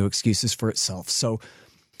finding new excuses for itself. So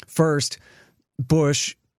first,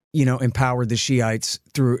 Bush, empowered the Shiites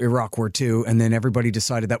through Iraq War II, and then everybody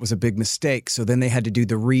decided that was a big mistake. So then they had to do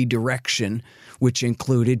the redirection, which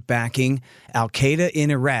included backing al-Qaeda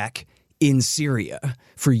in Iraq in Syria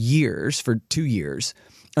for 2 years,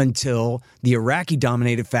 until the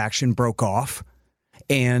Iraqi-dominated faction broke off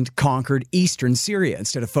and conquered eastern Syria.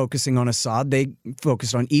 Instead of focusing on Assad, they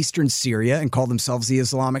focused on eastern Syria and called themselves the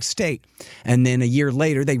Islamic State. And then a year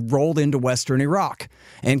later, they rolled into western Iraq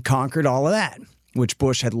and conquered all of that, which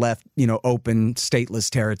Bush had left, open,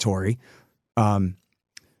 stateless territory,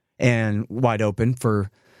 and wide open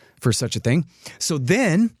for such a thing. So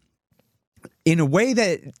then, in a way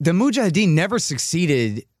that the Mujahideen never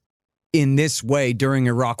succeeded in this way during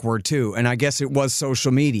Iraq War II, and I guess it was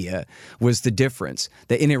social media was the difference.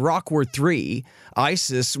 That in Iraq War III,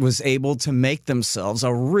 ISIS was able to make themselves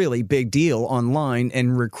a really big deal online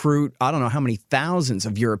and recruit, I don't know how many thousands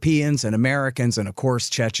of Europeans and Americans and, of course,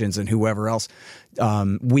 Chechens and whoever else,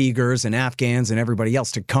 Uyghurs and Afghans and everybody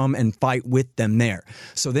else to come and fight with them there.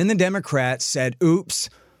 So then the Democrats said, oops.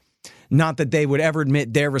 Not that they would ever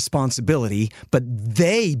admit their responsibility, but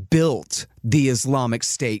they built the Islamic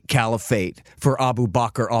State Caliphate for Abu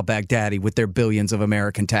Bakr al-Baghdadi with their billions of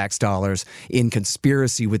American tax dollars in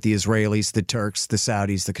conspiracy with the Israelis, the Turks, the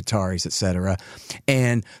Saudis, the Qataris, etc.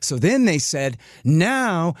 And so then they said,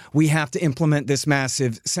 now we have to implement this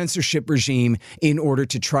massive censorship regime in order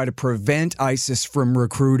to try to prevent ISIS from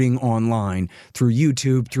recruiting online through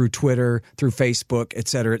YouTube, through Twitter, through Facebook, et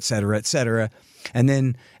cetera, et cetera, et cetera. And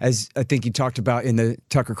then, as I think you talked about in the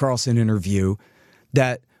Tucker Carlson interview,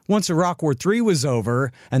 that once Iraq War III was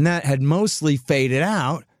over and that had mostly faded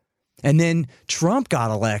out, and then Trump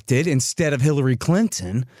got elected instead of Hillary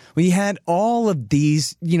Clinton, we had all of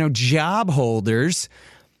these, job holders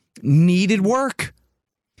needed work.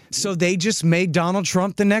 So they just made Donald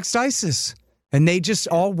Trump the next ISIS. And they just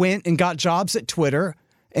all went and got jobs at Twitter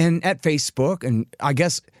and at Facebook, and I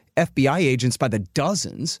guess FBI agents by the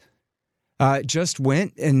dozens just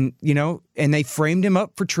went and they framed him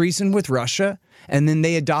up for treason with Russia. And then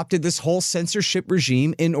they adopted this whole censorship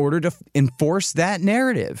regime in order to enforce that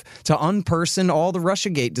narrative, to unperson all the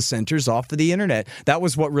Russiagate dissenters off of the internet. That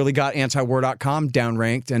was what really got antiwar.com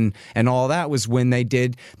downranked, and all that was when they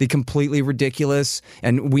did the completely ridiculous,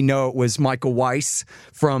 and we know it was Michael Weiss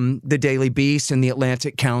from the Daily Beast and the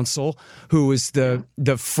Atlantic Council, who was the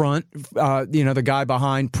front, the guy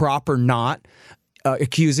behind Prop or Not,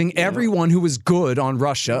 accusing everyone who was good on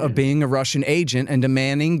Russia of being a Russian agent and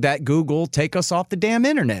demanding that Google take us off the damn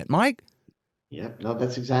internet. Mike? Yeah, no,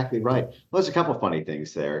 that's exactly right. Well, there's a couple of funny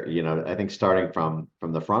things there. I think starting from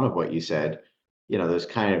the front of what you said, there's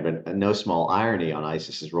kind of a no small irony on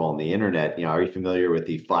ISIS's role on the internet. Are you familiar with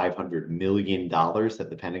the $500 million that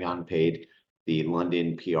the Pentagon paid the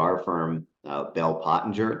London PR firm Bell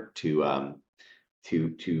Pottinger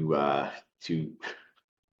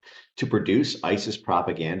to produce ISIS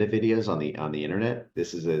propaganda videos on the internet?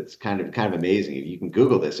 It's kind of amazing. You can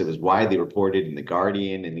Google this. It was widely reported in The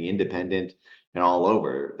Guardian and The Independent and all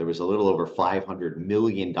over. There was a little over $500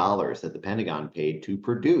 million that the Pentagon paid to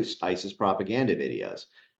produce ISIS propaganda videos.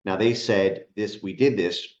 Now they said we did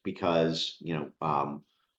this because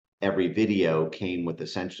every video came with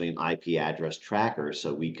essentially an IP address tracker,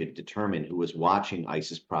 so we could determine who was watching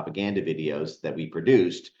ISIS propaganda videos that we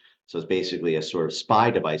produced. So it's basically a sort of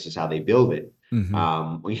spy device is how they build it. Mm-hmm.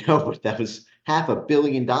 That was $500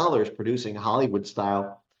 million producing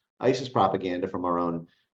Hollywood-style ISIS propaganda from our own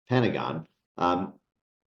Pentagon. But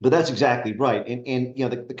that's exactly right. And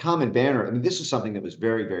the common banner, I mean, this is something that was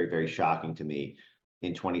very, very, very shocking to me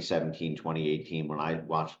in 2017, 2018, when I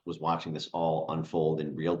was watching this all unfold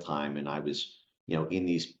in real time. And I was, in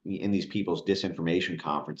these people's disinformation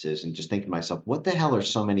conferences and just thinking to myself, what the hell are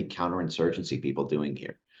so many counterinsurgency people doing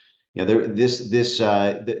here? There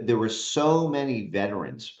were so many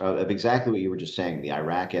veterans of exactly what you were just saying, the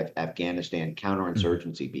Iraq, Afghanistan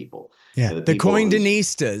counterinsurgency people. Yeah, the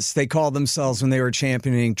Coindinistas, they called themselves when they were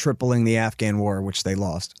championing tripling the Afghan war, which they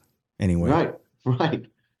lost anyway.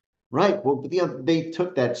 Right. Well, they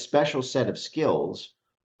took that special set of skills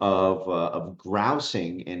of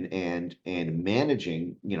grousing and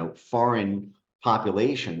managing, foreign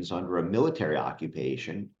populations under a military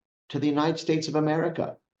occupation to the United States of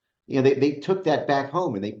America. They took that back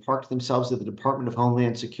home and they parked themselves at the Department of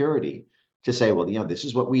Homeland Security to say, well, this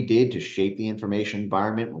is what we did to shape the information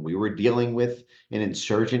environment when we were dealing with an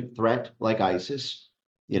insurgent threat like ISIS.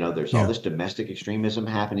 There's all this domestic extremism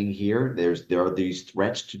happening here. There are these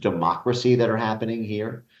threats to democracy that are happening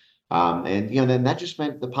here. Then that just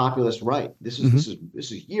meant the populist right. This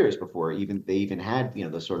is years before they even had,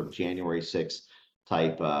 the sort of January 6th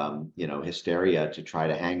type, hysteria to try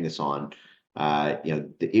to hang this on.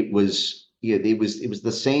 It was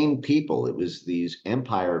the same people. It was these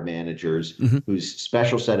empire managers whose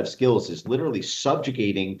special set of skills is literally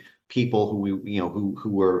subjugating people who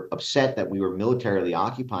were upset that we were militarily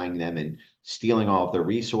occupying them and stealing all of their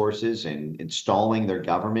resources and installing their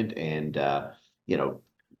government and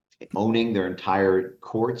owning their entire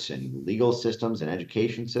courts and legal systems and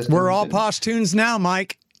education systems. We're all Pashtuns now,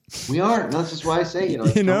 Mike. We are. And this is why I say,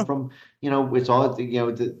 it's come from, it's all,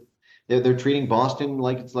 they're treating Boston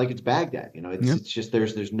like it's Baghdad. It's just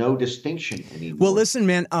there's no distinction anymore. Well, listen,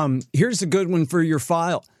 man, here's a good one for your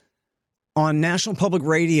file. On National Public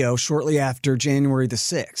Radio shortly after January the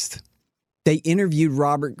 6th, they interviewed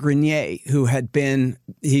Robert Grenier,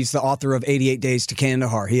 he's the author of 88 Days to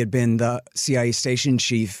Kandahar. He had been the CIA station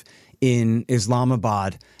chief in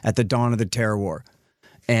Islamabad at the dawn of the terror war,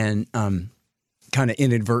 and kind of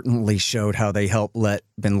inadvertently showed how they helped let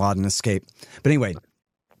bin Laden escape. But anyway,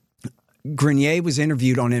 Grenier was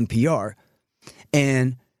interviewed on NPR,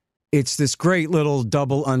 and it's this great little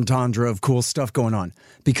double entendre of cool stuff going on,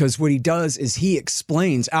 because what he does is he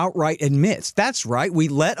explains, outright admits, that's right, we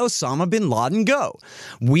let Osama bin Laden go.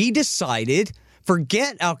 We decided,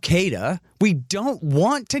 forget Al-Qaeda, we don't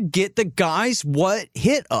want to get the guys what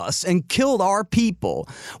hit us and killed our people.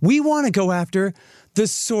 We want to go after the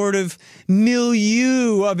sort of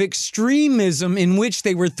milieu of extremism in which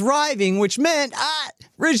they were thriving, which meant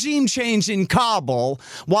regime change in Kabul,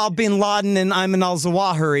 while bin Laden and Ayman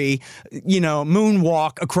al-Zawahiri,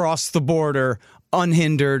 moonwalk across the border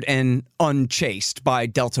unhindered and unchased by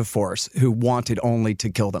Delta Force, who wanted only to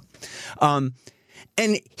kill them.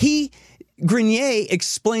 Grenier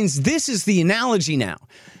explains this is the analogy now.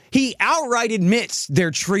 He outright admits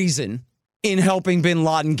their treason in helping bin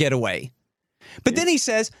Laden get away. But then he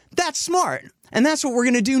says, that's smart. And that's what we're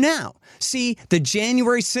going to do now. See, the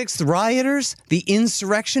January 6th rioters, the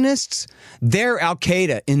insurrectionists, they're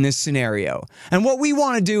Al-Qaeda in this scenario. And what we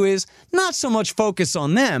want to do is not so much focus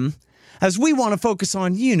on them as we want to focus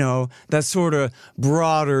on, that sort of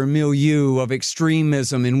broader milieu of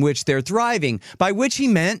extremism in which they're thriving, by which he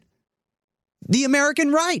meant the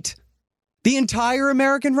American right, the entire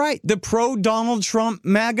American right, the pro-Donald Trump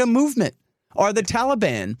MAGA movement. Are the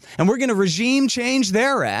Taliban, and we're going to regime change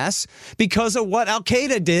their ass because of what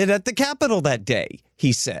Al-Qaeda did at the Capitol that day,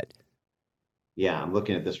 he said. Yeah, I'm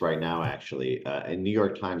looking at this right now, actually. A New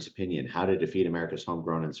York Times opinion, how to defeat America's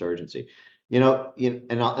homegrown insurgency. Let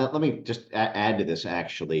me just add to this,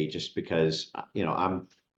 actually, just because, I'm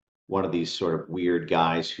one of these sort of weird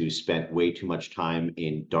guys who spent way too much time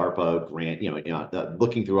in DARPA grant,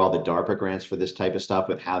 looking through all the DARPA grants for this type of stuff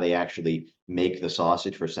with how they actually make the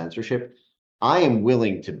sausage for censorship. I am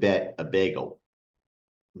willing to bet a bagel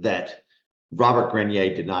that Robert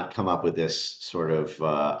Grenier did not come up with this sort of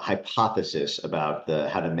hypothesis about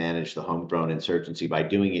how to manage the homegrown insurgency by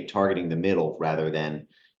doing it targeting the middle rather than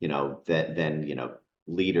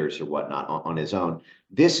leaders or whatnot on his own.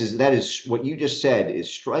 That is what you just said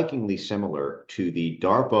is strikingly similar to the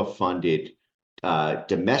DARPA funded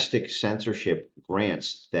domestic censorship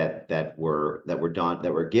grants that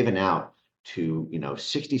were given out to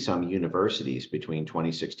 60 some universities between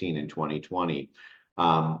 2016 and 2020.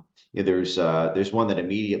 There's one that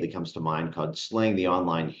immediately comes to mind called Slaying the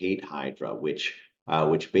Online Hate Hydra, which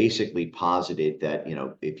basically posited that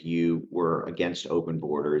if you were against open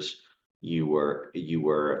borders, you were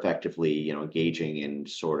effectively engaging in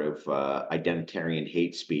sort of identitarian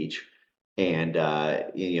hate speech, and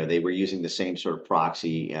they were using the same sort of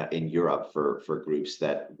proxy in Europe for groups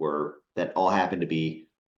that all happened to be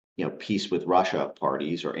peace with Russia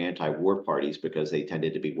parties or anti-war parties, because they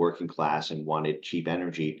tended to be working class and wanted cheap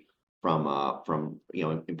energy from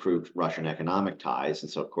improved Russian economic ties.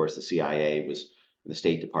 And so, of course, the CIA and the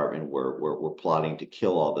State Department were plotting to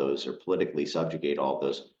kill all those or politically subjugate all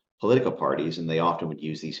those political parties, and they often would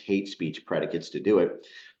use these hate speech predicates to do it.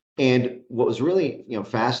 And what was really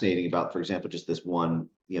fascinating about, for example, just this one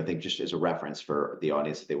thing, just as a reference for the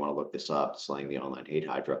audience if they want to look this up, Slaying the Online Hate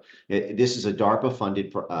Hydra. This is a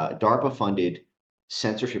DARPA funded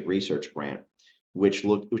censorship research grant, which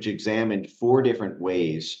examined 4 different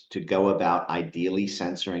ways to go about ideally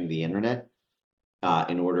censoring the internet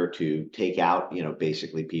in order to take out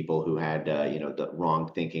basically people who had the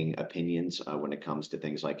wrong thinking opinions when it comes to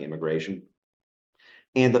things like immigration.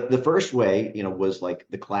 And the first way, was like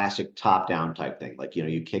the classic top-down type thing. Like,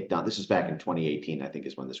 you kicked down. This is back in 2018, I think,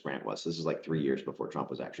 is when this grant was. This is like 3 years before Trump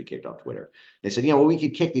was actually kicked off Twitter. They said, well, we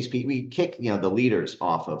could kick these people, we could kick, the leaders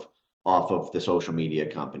off of the social media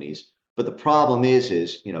companies. But the problem is,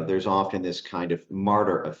 there's often this kind of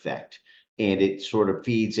martyr effect, and it sort of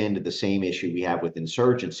feeds into the same issue we have with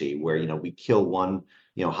insurgency, where we kill one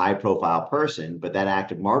high-profile person, but that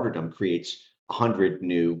act of martyrdom creates 100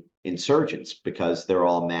 new insurgents because they're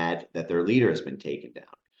all mad that their leader has been taken down.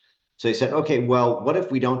 So they said, okay, well, what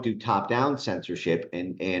if we don't do top-down censorship,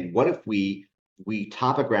 and what if we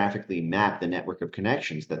topographically map the network of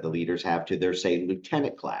connections that the leaders have to their, say,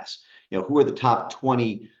 lieutenant class? Who are the top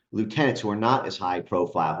 20 lieutenants who are not as high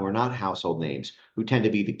profile, who are not household names, who tend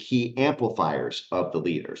to be the key amplifiers of the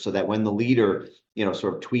leader, so that when the leader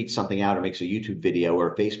sort of tweets something out or makes a YouTube video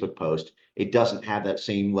or a Facebook post, it doesn't have that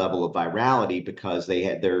same level of virality because they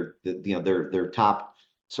had their top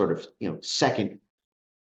sort of second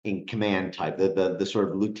in command type, the sort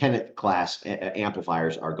of lieutenant class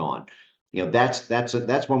amplifiers are gone.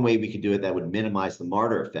 That's one way we could do it that would minimize the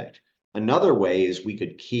martyr effect. Another way is we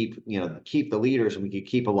could keep the leaders, and we could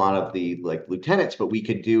keep a lot of the lieutenants, but we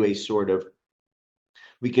could do a sort of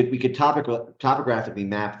we could topographically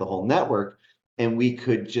map the whole network, and we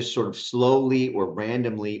could just sort of slowly or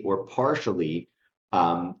randomly or partially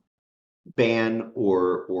ban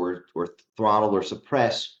or throttle or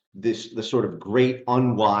suppress the sort of great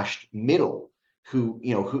unwashed middle who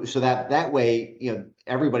so that way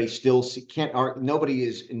everybody still can't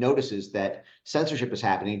nobody notices that censorship is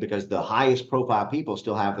happening because the highest profile people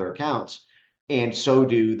still have their accounts, and so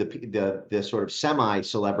do the sort of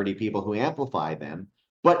semi-celebrity people who amplify them,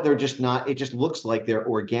 but they're just not. It just looks like they're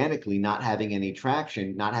organically not having any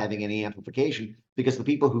traction, not having any amplification, because the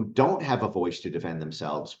people who don't have a voice to defend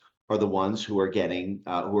themselves are the ones who are getting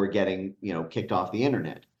kicked off the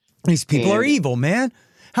internet. These people are evil, man.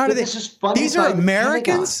 How do they? This is funded These are by the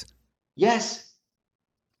Americans? Pentagon. Yes.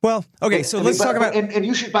 Well, okay, so let's talk about. And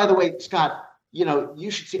you should, by the way, Scott,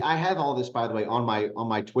 you should see. I have all this, by the way, on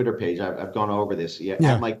my Twitter page. I've gone over this. Yeah.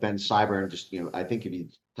 At Mike Benz Cyber, and just I think if you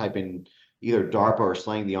type in either DARPA or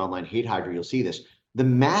Slaying the Online Hate Hydra, you'll see this. The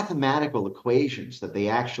mathematical equations that they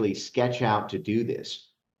actually sketch out to do this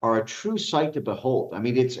are a true sight to behold. I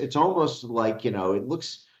mean, it's almost like it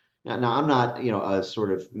looks. Now I'm not a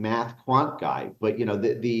sort of math quant guy, but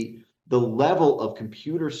the level of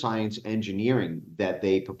computer science engineering that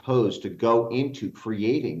they propose to go into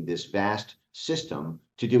creating this vast system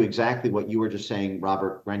to do exactly what you were just saying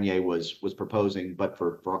Robert Renier was proposing, but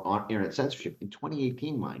for on internet censorship in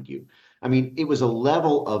 2018, mind you. I mean, it was a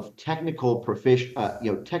level of technical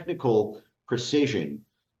technical precision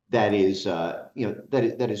that is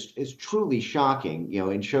is truly shocking,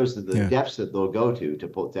 and shows that the depths that they'll go to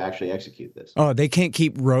actually execute this. Oh, they can't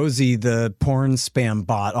keep Rosie, the porn spam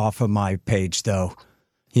bot, off of my page, though.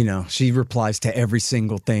 She replies to every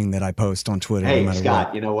single thing that I post on Twitter. Hey, no matter Scott,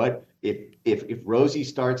 what. you know what? If Rosie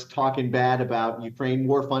starts talking bad about Ukraine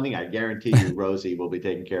war funding, I guarantee you Rosie will be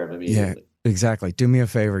taken care of immediately. Yeah, exactly. Do me a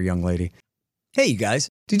favor, young lady. Hey, you guys,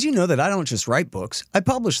 did you know that I don't just write books, I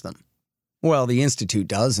publish them? Well, the Institute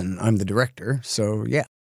does, and I'm the director, so yeah.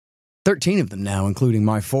 13 of them now, including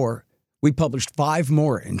my 4. We published 5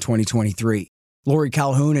 more in 2023. Lori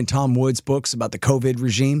Calhoun and Tom Wood's books about the COVID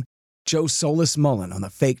regime, Joe Solis Mullen on the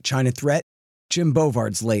fake China threat, Jim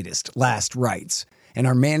Bovard's latest, Last Rites, and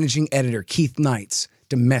our managing editor, Keith Knight's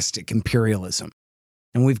Domestic Imperialism.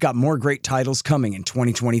 And we've got more great titles coming in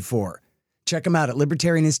 2024. Check them out at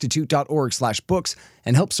libertarianinstitute.org/books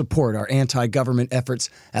and help support our anti-government efforts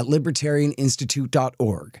at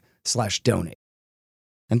libertarianinstitute.org/donate.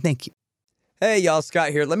 And thank you. Hey, y'all, Scott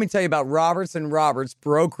here. Let me tell you about Roberts & Roberts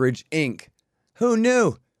Brokerage, Inc. Who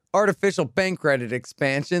knew? Artificial bank credit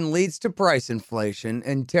expansion leads to price inflation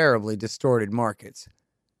and terribly distorted markets.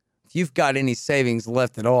 If you've got any savings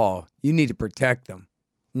left at all, you need to protect them.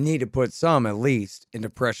 You need to put some, at least, into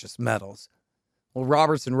precious metals. Well,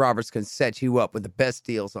 Roberts & Roberts can set you up with the best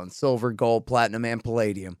deals on silver, gold, platinum, and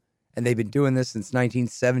palladium. And they've been doing this since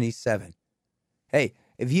 1977. Hey,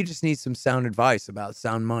 if you just need some sound advice about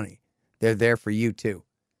sound money, they're there for you too.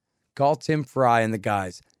 Call Tim Fry and the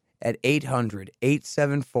guys at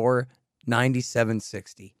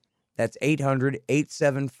 800-874-9760. That's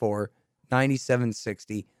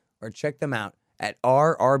 800-874-9760. Or check them out at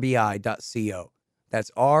rrbi.co.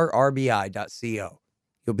 That's rrbi.co.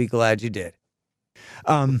 You'll be glad you did.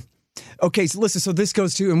 Okay, so listen, so this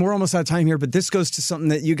goes to, and we're almost out of time here, but this goes to something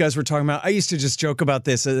that you guys were talking about. I used to just joke about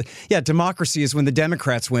this. Democracy is when the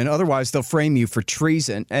Democrats win. Otherwise, they'll frame you for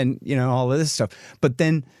treason and, all of this stuff. But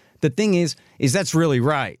then the thing is that's really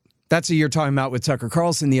right. That's what you're talking about with Tucker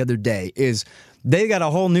Carlson the other day, is they got a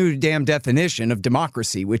whole new damn definition of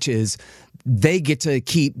democracy, which is they get to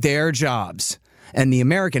keep their jobs. And the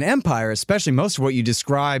American empire, especially most of what you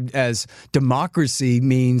described as democracy,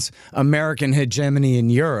 means American hegemony in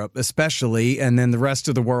Europe, especially, and then the rest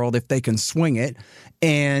of the world, if they can swing it,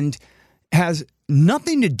 and has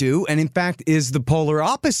nothing to do, and in fact is the polar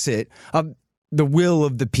opposite of the will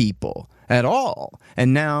of the people at all.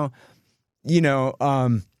 And now,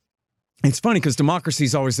 it's funny because democracy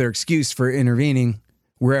is always their excuse for intervening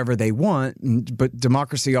wherever they want, but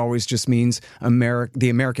democracy always just means the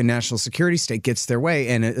American national security state gets their way,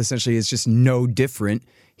 and it essentially is just no different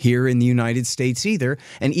here in the United States either.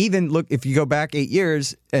 And even, look, if you go back 8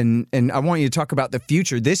 years, and I want you to talk about the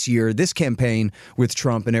future this year, this campaign with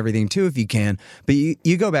Trump and everything too, if you can, but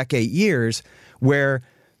you go back 8 years where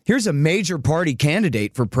here's a major party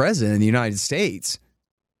candidate for president in the United States,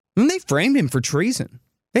 and they framed him for treason.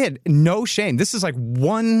 They had no shame. This is like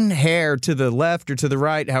one hair to the left or to the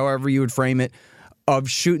right, however you would frame it, of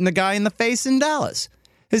shooting the guy in the face in Dallas.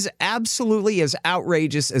 It's absolutely as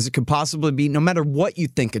outrageous as it could possibly be, no matter what you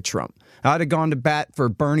think of Trump. I'd have gone to bat for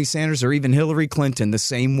Bernie Sanders or even Hillary Clinton the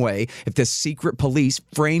same way if the secret police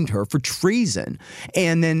framed her for treason.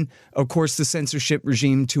 And then, of course, the censorship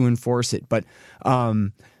regime to enforce it. But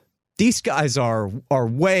these guys are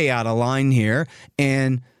way out of line here.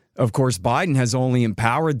 And Of course, Biden has only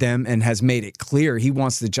empowered them and has made it clear he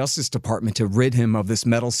wants the Justice Department to rid him of this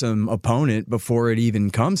meddlesome opponent before it even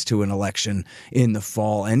comes to an election in the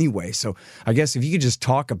fall anyway. So I guess if you could just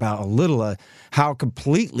talk about a little how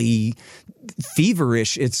completely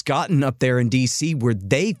feverish it's gotten up there in D.C., where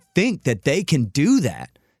they think that they can do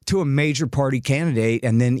that to a major party candidate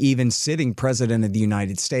and then even sitting president of the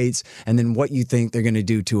United States, and then what you think they're going to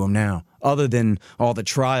do to him now, other than all the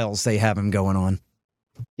trials they have him going on.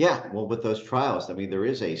 Yeah, well, with those trials, I mean, there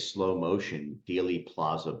is a slow motion Dealey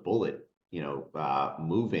Plaza bullet,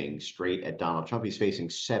 moving straight at Donald Trump. He's facing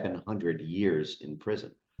 700 years in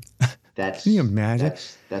prison. That's, can you imagine?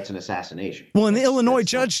 That's an assassination. Well, and the Illinois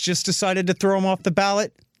judge just decided to throw him off the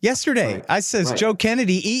ballot yesterday. Right, I says, right. Joe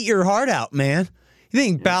Kennedy, eat your heart out, man. You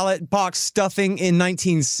think ballot box stuffing in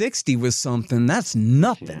 1960 was something? That's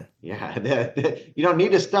nothing. Yeah. You don't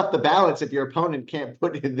need to stuff the ballots if your opponent can't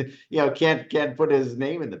put in, can't put his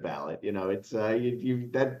name in the ballot. It's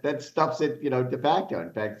that stuffs it, de facto.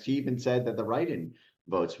 In fact, she even said that the write-in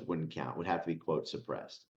votes wouldn't count, would have to be quote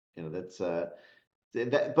suppressed. But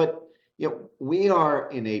we are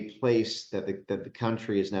in a place that the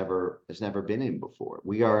country has never been in before.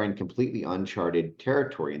 We are in completely uncharted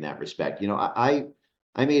territory in that respect.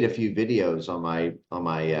 I made a few videos on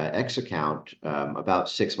my X account about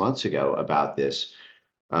 6 months ago about this,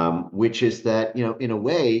 which is that in a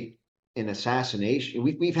way, an assassination.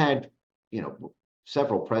 We've had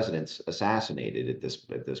several presidents assassinated at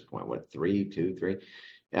this point. What, three?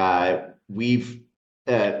 We've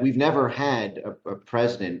never had a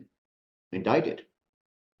president indicted,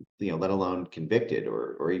 let alone convicted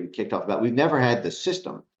or even kicked off. But we've never had the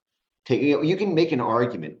system take. You can make an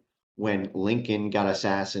argument when Lincoln got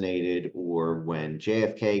assassinated or when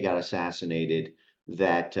JFK got assassinated,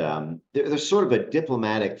 that there's sort of a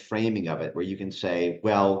diplomatic framing of it where you can say,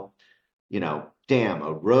 well, damn,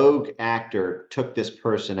 a rogue actor took this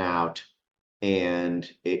person out and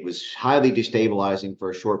it was highly destabilizing for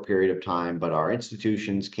a short period of time, but our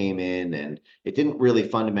institutions came in and it didn't really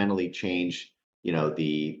fundamentally change,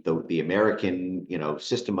 the American,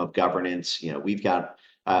 system of governance. We've got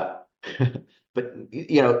but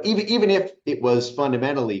even if it was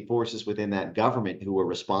fundamentally forces within that government who were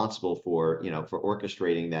responsible for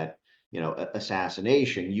orchestrating that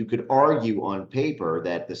assassination, you could argue on paper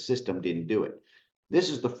that the system didn't do it. This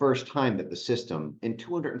is the first time that the system in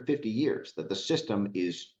 250 years that the system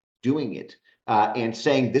is doing it and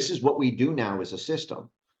saying this is what we do now as a system.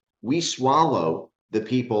 We swallow the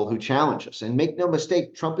people who challenge us, and make no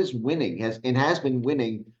mistake, Trump is winning, has been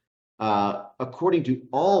winning. According to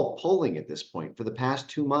all polling at this point for the past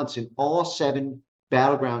 2 months in all 7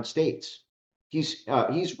 battleground states, he's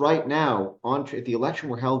right now on. If the election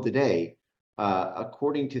were held today,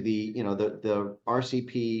 according to the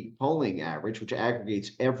RCP polling average, which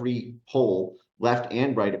aggregates every poll left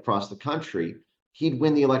and right across the country, he'd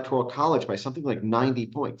win the Electoral College by something like 90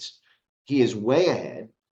 points. He is way ahead,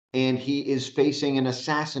 and he is facing an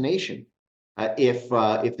assassination if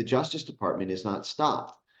the Justice Department is not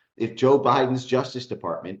stopped. If Joe Biden's Justice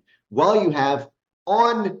Department, while you have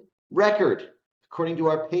on record, according to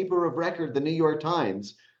our paper of record, the New York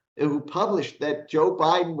Times, who published that Joe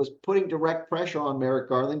Biden was putting direct pressure on Merrick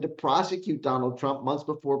Garland to prosecute Donald Trump months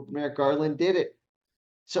before Merrick Garland did it.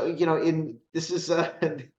 So,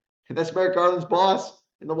 that's Merrick Garland's boss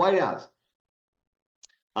in the White House.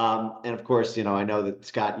 And of course, I know that,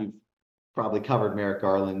 Scott, you've probably covered Merrick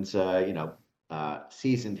Garland's,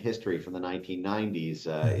 seasoned history from the 1990s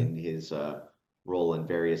in his role in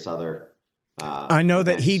various other. I know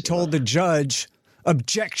that he told the judge,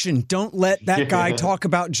 objection, don't let that guy talk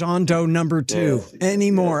about John Doe number 2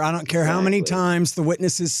 anymore. Yes, I don't care how many times the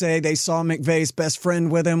witnesses say they saw McVeigh's best friend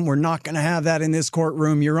with him. We're not going to have that in this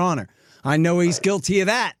courtroom, Your Honor. I know he's guilty of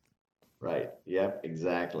that. Right. Yep,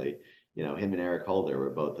 exactly. Him and Eric Holder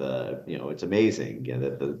were both, it's amazing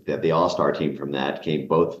that the all-star team from that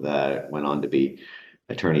went on to be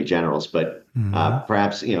attorney generals, but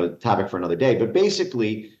perhaps, topic for another day. But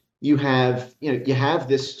basically you have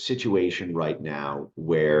this situation right now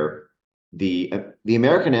where the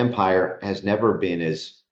American empire has never been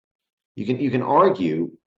as, you can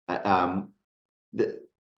argue that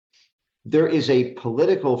there is a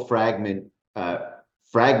political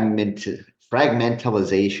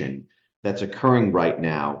fragmentalization that's occurring right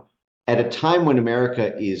now at a time when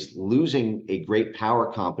America is losing a great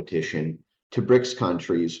power competition to BRICS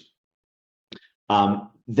countries,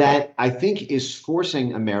 that I think is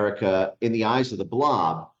forcing America, in the eyes of the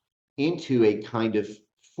blob, into a kind of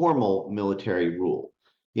formal military rule.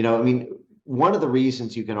 One of the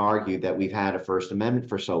reasons you can argue that we've had a First Amendment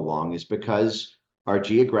for so long is because our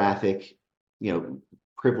geographic,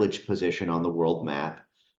 privileged position on the world map,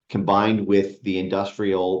 combined with the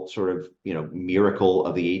industrial sort of, miracle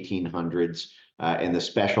of the 1800s, and the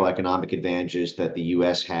special economic advantages that the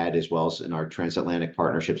U.S. had, as well as in our transatlantic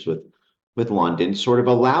partnerships with London, sort of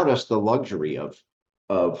allowed us the luxury of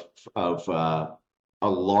a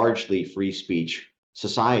largely free speech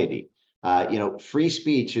society. Free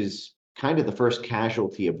speech is kind of the first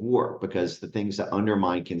casualty of war, because the things that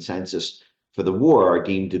undermine consensus for the war are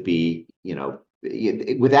deemed to be,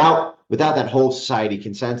 without that whole society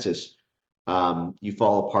consensus, you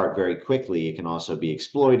fall apart very quickly. It can also be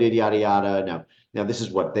exploited, yada yada. Now this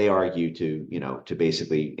is what they argue to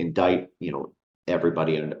basically indict,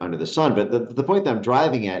 everybody under the sun. But the point that I'm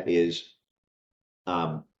driving at is,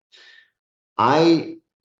 I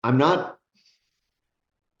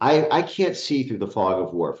can't see through the fog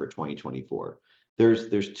of war for 2024.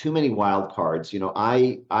 There's too many wild cards.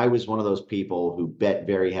 I was one of those people who bet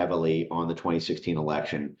very heavily on the 2016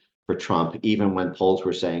 election for Trump, even when polls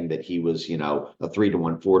were saying that he was, a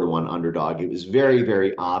 3-1, 4-1 underdog. It was very,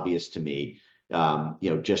 very obvious to me,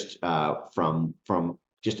 just from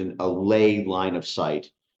just a lay line of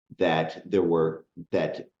sight, that there was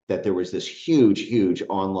this huge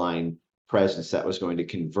online presence that was going to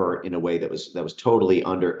convert in a way that was totally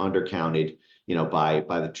undercounted,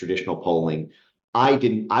 by the traditional polling.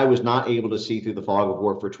 I was not able to see through the fog of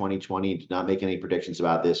war for 2020, and did not make any predictions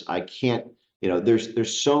about this. I can't,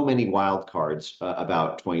 there's so many wild cards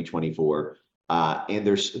about 2024, and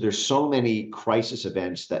there's so many crisis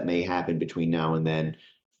events that may happen between now and then.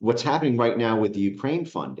 What's happening right now with the Ukraine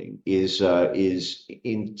funding is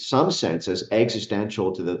in some sense as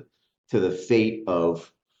existential to the fate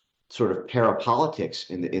of sort of parapolitics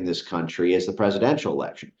in this country as the presidential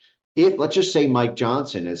election. If, let's just say, Mike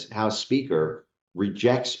Johnson, as House Speaker,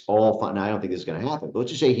 rejects all funding, I don't think this is going to happen, but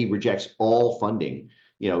let's just say he rejects all funding,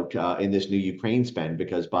 in this new Ukraine spend,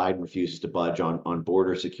 because Biden refuses to budge on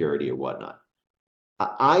border security or whatnot.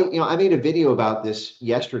 I made a video about this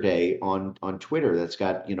yesterday on Twitter that's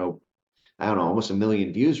got, I don't know, almost 1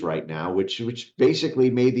 million views right now, which basically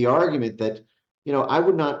made the argument that, I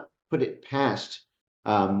would not put it past,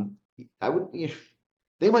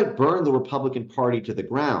 they might burn the Republican Party to the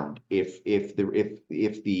ground if the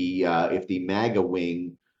MAGA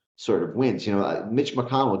wing sort of wins. Mitch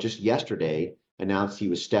McConnell just yesterday announced he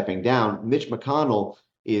was stepping down. Mitch McConnell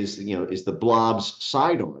is the blob's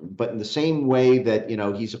sidearm, but in the same way that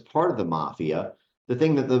he's a part of the mafia, the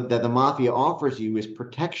thing that the mafia offers you is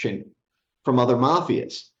protection from other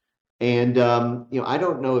mafias. And I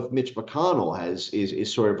don't know if Mitch McConnell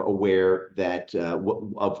is sort of aware that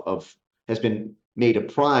has been made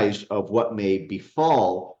apprised of what may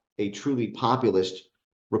befall a truly populist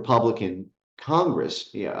Republican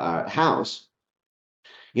Congress House.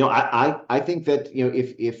 I think that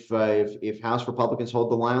if House Republicans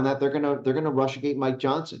hold the line on that, they're gonna rushigate Mike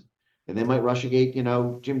Johnson, and they might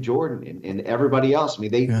rushigate Jim Jordan and everybody else. I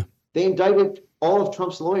mean, they indicted all of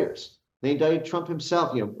Trump's lawyers. They indicted Trump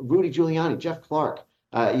himself. Rudy Giuliani, Jeff Clark.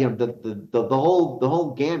 The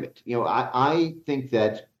whole gamut. I think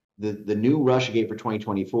that the new rushigate for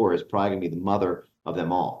 2024 is probably gonna be the mother of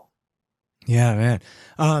them all. Yeah, man.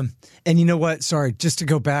 And you know what? Sorry, just to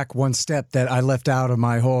go back one step that I left out of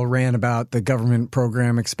my whole rant about the government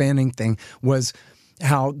program expanding thing was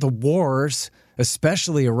how the wars,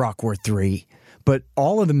 especially Iraq War III, but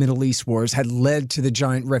all of the Middle East wars had led to the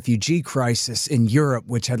giant refugee crisis in Europe,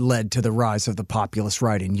 which had led to the rise of the populist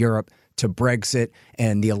right in Europe, to Brexit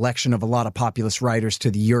and the election of a lot of populist writers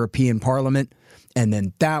to the European Parliament. And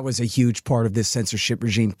then that was a huge part of this censorship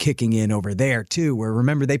regime kicking in over there, too, where,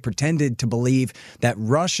 remember, they pretended to believe that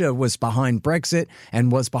Russia was behind Brexit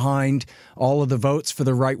and was behind all of the votes for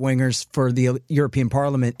the right-wingers for the European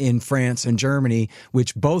Parliament in France and Germany,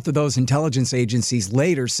 which both of those intelligence agencies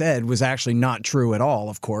later said was actually not true at all,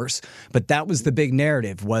 of course. But that was the big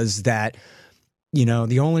narrative, was that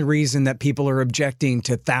the only reason that people are objecting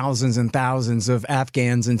to thousands and thousands of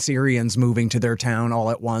Afghans and Syrians moving to their town all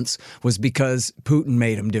at once was because Putin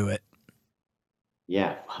made them do it.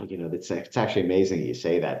 Yeah, it's actually amazing you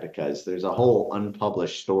say that, because there's a whole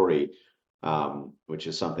unpublished story, which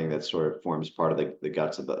is something that sort of forms part of the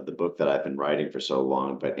guts of the book that I've been writing for so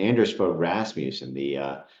long. But Anders Fogh Rasmussen,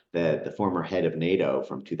 the former head of NATO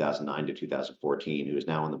from 2009 to 2014, who is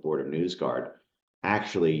now on the board of NewsGuard,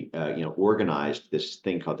 actually, organized this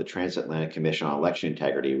thing called the Transatlantic Commission on Election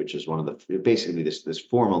Integrity, which is one of basically this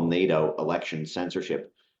formal NATO election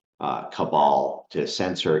censorship cabal to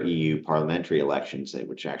censor EU parliamentary elections,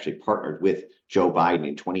 which actually partnered with Joe Biden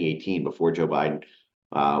in 2018 before Joe Biden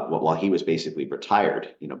while he was basically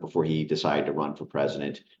retired, before he decided to run for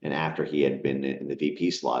president and after he had been in the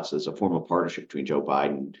VP slot. So there's a formal partnership between Joe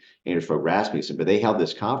Biden and Anders Fogh Rasmussen. But they held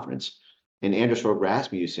this conference, and Anders Fogh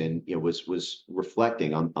Rasmussen, was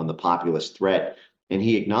reflecting on the populist threat, and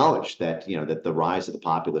he acknowledged that that the rise of the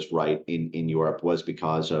populist right in Europe was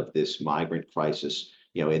because of this migrant crisis,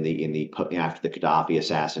 in the after the Gaddafi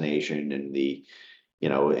assassination and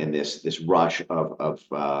and this rush of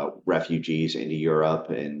refugees into Europe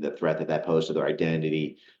and the threat that posed to their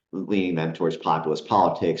identity, leaning them towards populist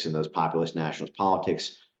politics, and those populist nationalist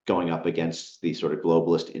politics going up against the sort of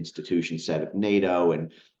globalist institution set of NATO.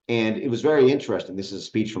 And it was very interesting. This is a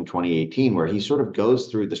speech from 2018 where he sort of goes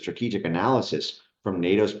through the strategic analysis from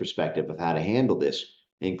NATO's perspective of how to handle this,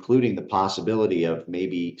 including the possibility of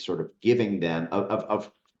maybe sort of giving them,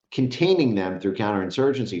 of containing them through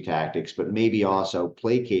counterinsurgency tactics, but maybe also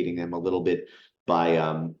placating them a little bit by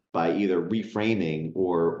either reframing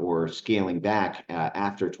or scaling back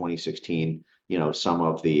after 2016. Some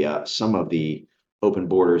of the open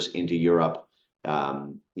borders into Europe.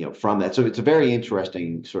 From that, so it's a very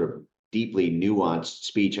interesting, sort of deeply nuanced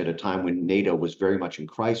speech at a time when NATO was very much in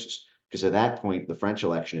crisis. Because at that point, the French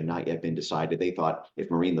election had not yet been decided. They thought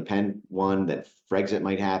if Marine Le Pen won, that Frexit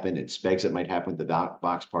might happen, and Spexit might happen with the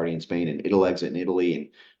Vox Party in Spain, and Italexit in Italy, and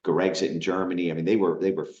Grexit in Germany. I mean, they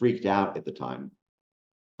were freaked out at the time,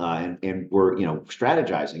 and were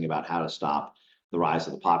strategizing about how to stop the rise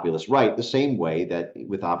of the populist right, the same way that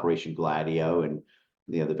with Operation Gladio and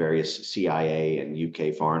the various CIA and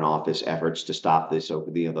UK Foreign Office efforts to stop this. So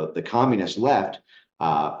the communist left.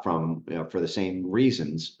 For the same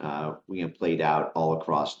reasons, played out all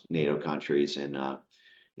across NATO countries in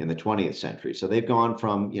the 20th century. So they've gone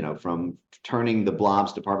from turning the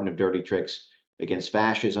Blob's Department of Dirty Tricks against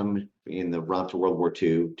fascism in the run to World War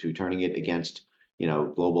II to turning it against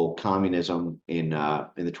global communism in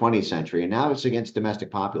the 20th century, and now it's against domestic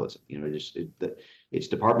populism. Its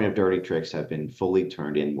Department of Dirty Tricks have been fully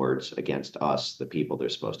turned inwards against us, the people they're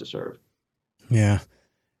supposed to serve. Yeah.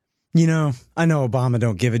 I know Obama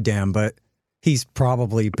don't give a damn, but he's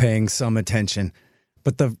probably paying some attention.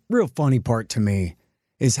 But the real funny part to me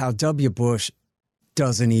is how W. Bush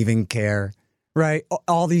doesn't even care, right?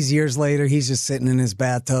 All these years later, he's just sitting in his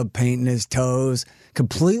bathtub painting his toes,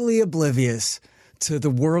 completely oblivious to the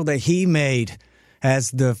world that he made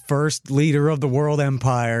as the first leader of the world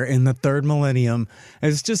empire in the third millennium.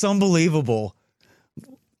 It's just unbelievable.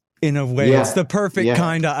 In a way, It's the perfect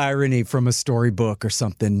kind of irony from a storybook or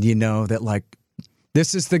something, that like,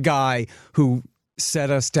 this is the guy who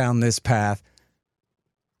set us down this path.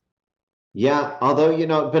 Yeah, although,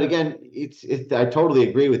 but again, I totally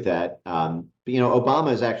agree with that. But,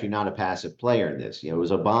 Obama is actually not a passive player in this. It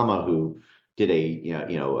was Obama who did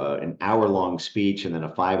an hour-long speech and then a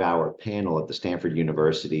 5-hour panel at the Stanford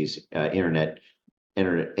University's Internet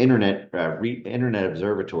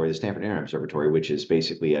Observatory, the Stanford Internet Observatory, which is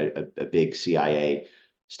basically a big CIA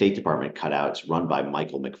State Department cutout. It's run by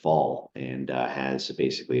Michael McFaul and has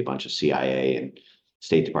basically a bunch of CIA and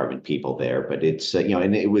State Department people there. But it's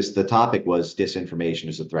and the topic was disinformation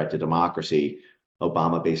is a threat to democracy.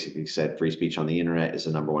 Obama basically said free speech on the internet is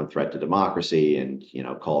the number one threat to democracy, and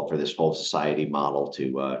called for this whole society model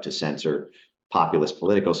to censor populist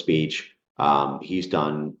political speech. He's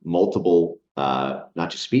done multiple. Not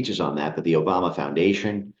just speeches on that, but the Obama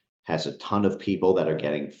Foundation has a ton of people that are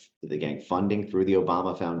getting funding through the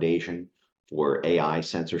Obama Foundation for AI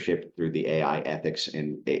censorship through the AI ethics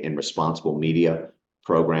and responsible media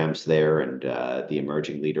programs there, and the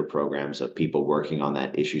emerging leader programs of people working on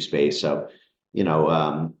that issue space. So,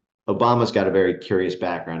 Obama's got a very curious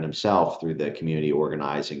background himself through the community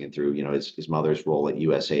organizing and through his mother's role at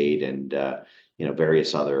USAID and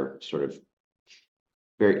various other sort of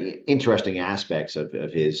very interesting aspects of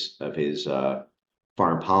his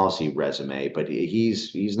foreign policy resume. But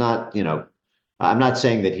he's not, I'm not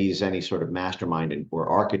saying that he's any sort of mastermind or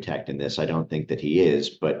architect in this. I don't think that he is,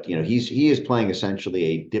 but he is playing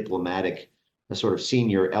essentially a sort of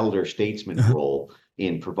senior elder statesman role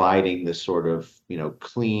in providing this sort of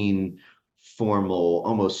clean, formal,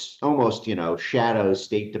 almost shadow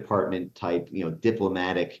State Department type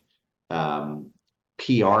diplomatic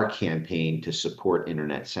PR campaign to support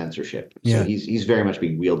internet censorship. So he's very much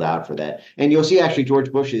being wheeled out for that. And you'll see actually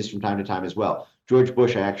George Bush is from time to time as well. George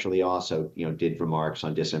Bush actually also, did remarks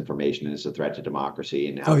on disinformation as a threat to democracy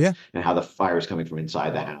and how the fire is coming from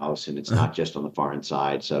inside the house and it's not just on the foreign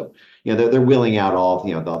side. So, they're wheeling out all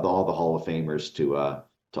the Hall of Famers to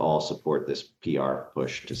all support this PR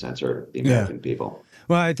push to censor the American people.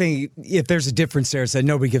 Well, I think if there's a difference there, it's that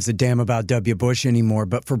nobody gives a damn about W. Bush anymore.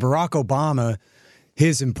 But for Barack Obama,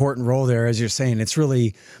 his important role there, as you're saying. It's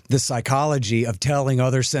really the psychology of telling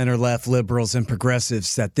other center-left liberals and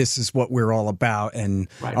progressives that this is what we're all about. And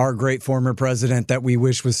our great former president that we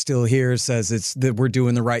wish was still here says it's that we're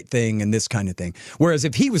doing the right thing and this kind of thing. Whereas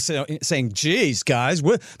if he was saying, geez, guys,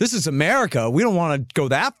 this is America, we don't want to go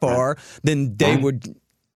that far, then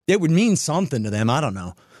it would mean something to them. I don't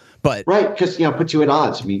know. But because puts you at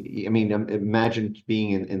odds. I mean, imagine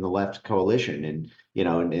being in the left coalition, and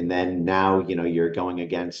and then now you're going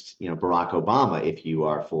against Barack Obama if you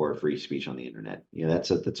are for free speech on the internet.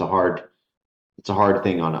 That's a hard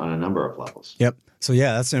thing on a number of levels. Yep. So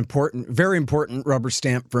yeah, that's an very important rubber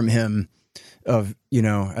stamp from him of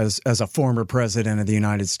as a former president of the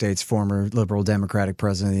United States, former liberal democratic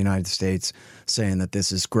president of the United States, saying that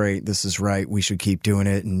this is great, this is right, we should keep doing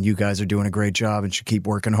it, and you guys are doing a great job and should keep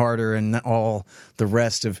working harder, and all the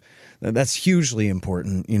rest of that's hugely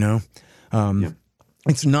important.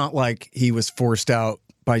 It's not like he was forced out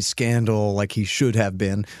by scandal like he should have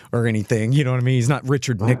been or anything. You know what I mean? He's not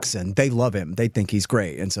Richard Nixon. They love him. They think he's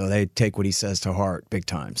great, and so they take what he says to heart big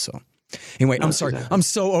time. So anyway, I'm sorry. Exactly. I'm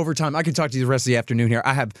so over time. I could talk to you the rest of the afternoon here.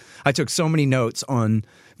 I took so many notes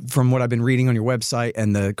from what I've been reading on your website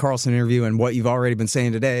and the Carlson interview and what you've already been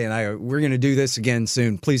saying today. And we're going to do this again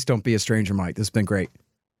soon. Please don't be a stranger, Mike. This has been great.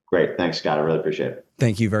 Great. Thanks, Scott. I really appreciate it.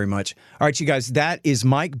 Thank you very much. All right, you guys, that is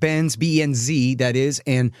Mike Benz, B-E-N-Z, that is,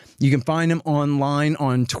 and you can find him online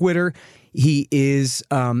on Twitter. He is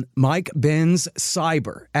Mike Benz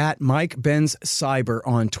Cyber, at Mike Benz Cyber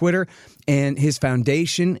on Twitter. And his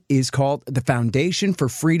foundation is called the Foundation for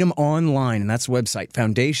Freedom Online. And that's the website,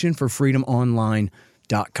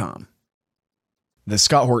 foundationforfreedomonline.com. The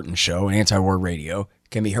Scott Horton Show, Anti-War Radio,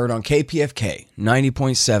 can be heard on KPFK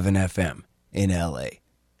 90.7 FM in LA,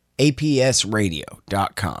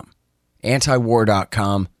 APSradio.com,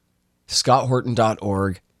 antiwar.com,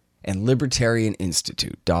 scotthorton.org, and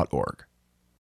libertarianinstitute.org.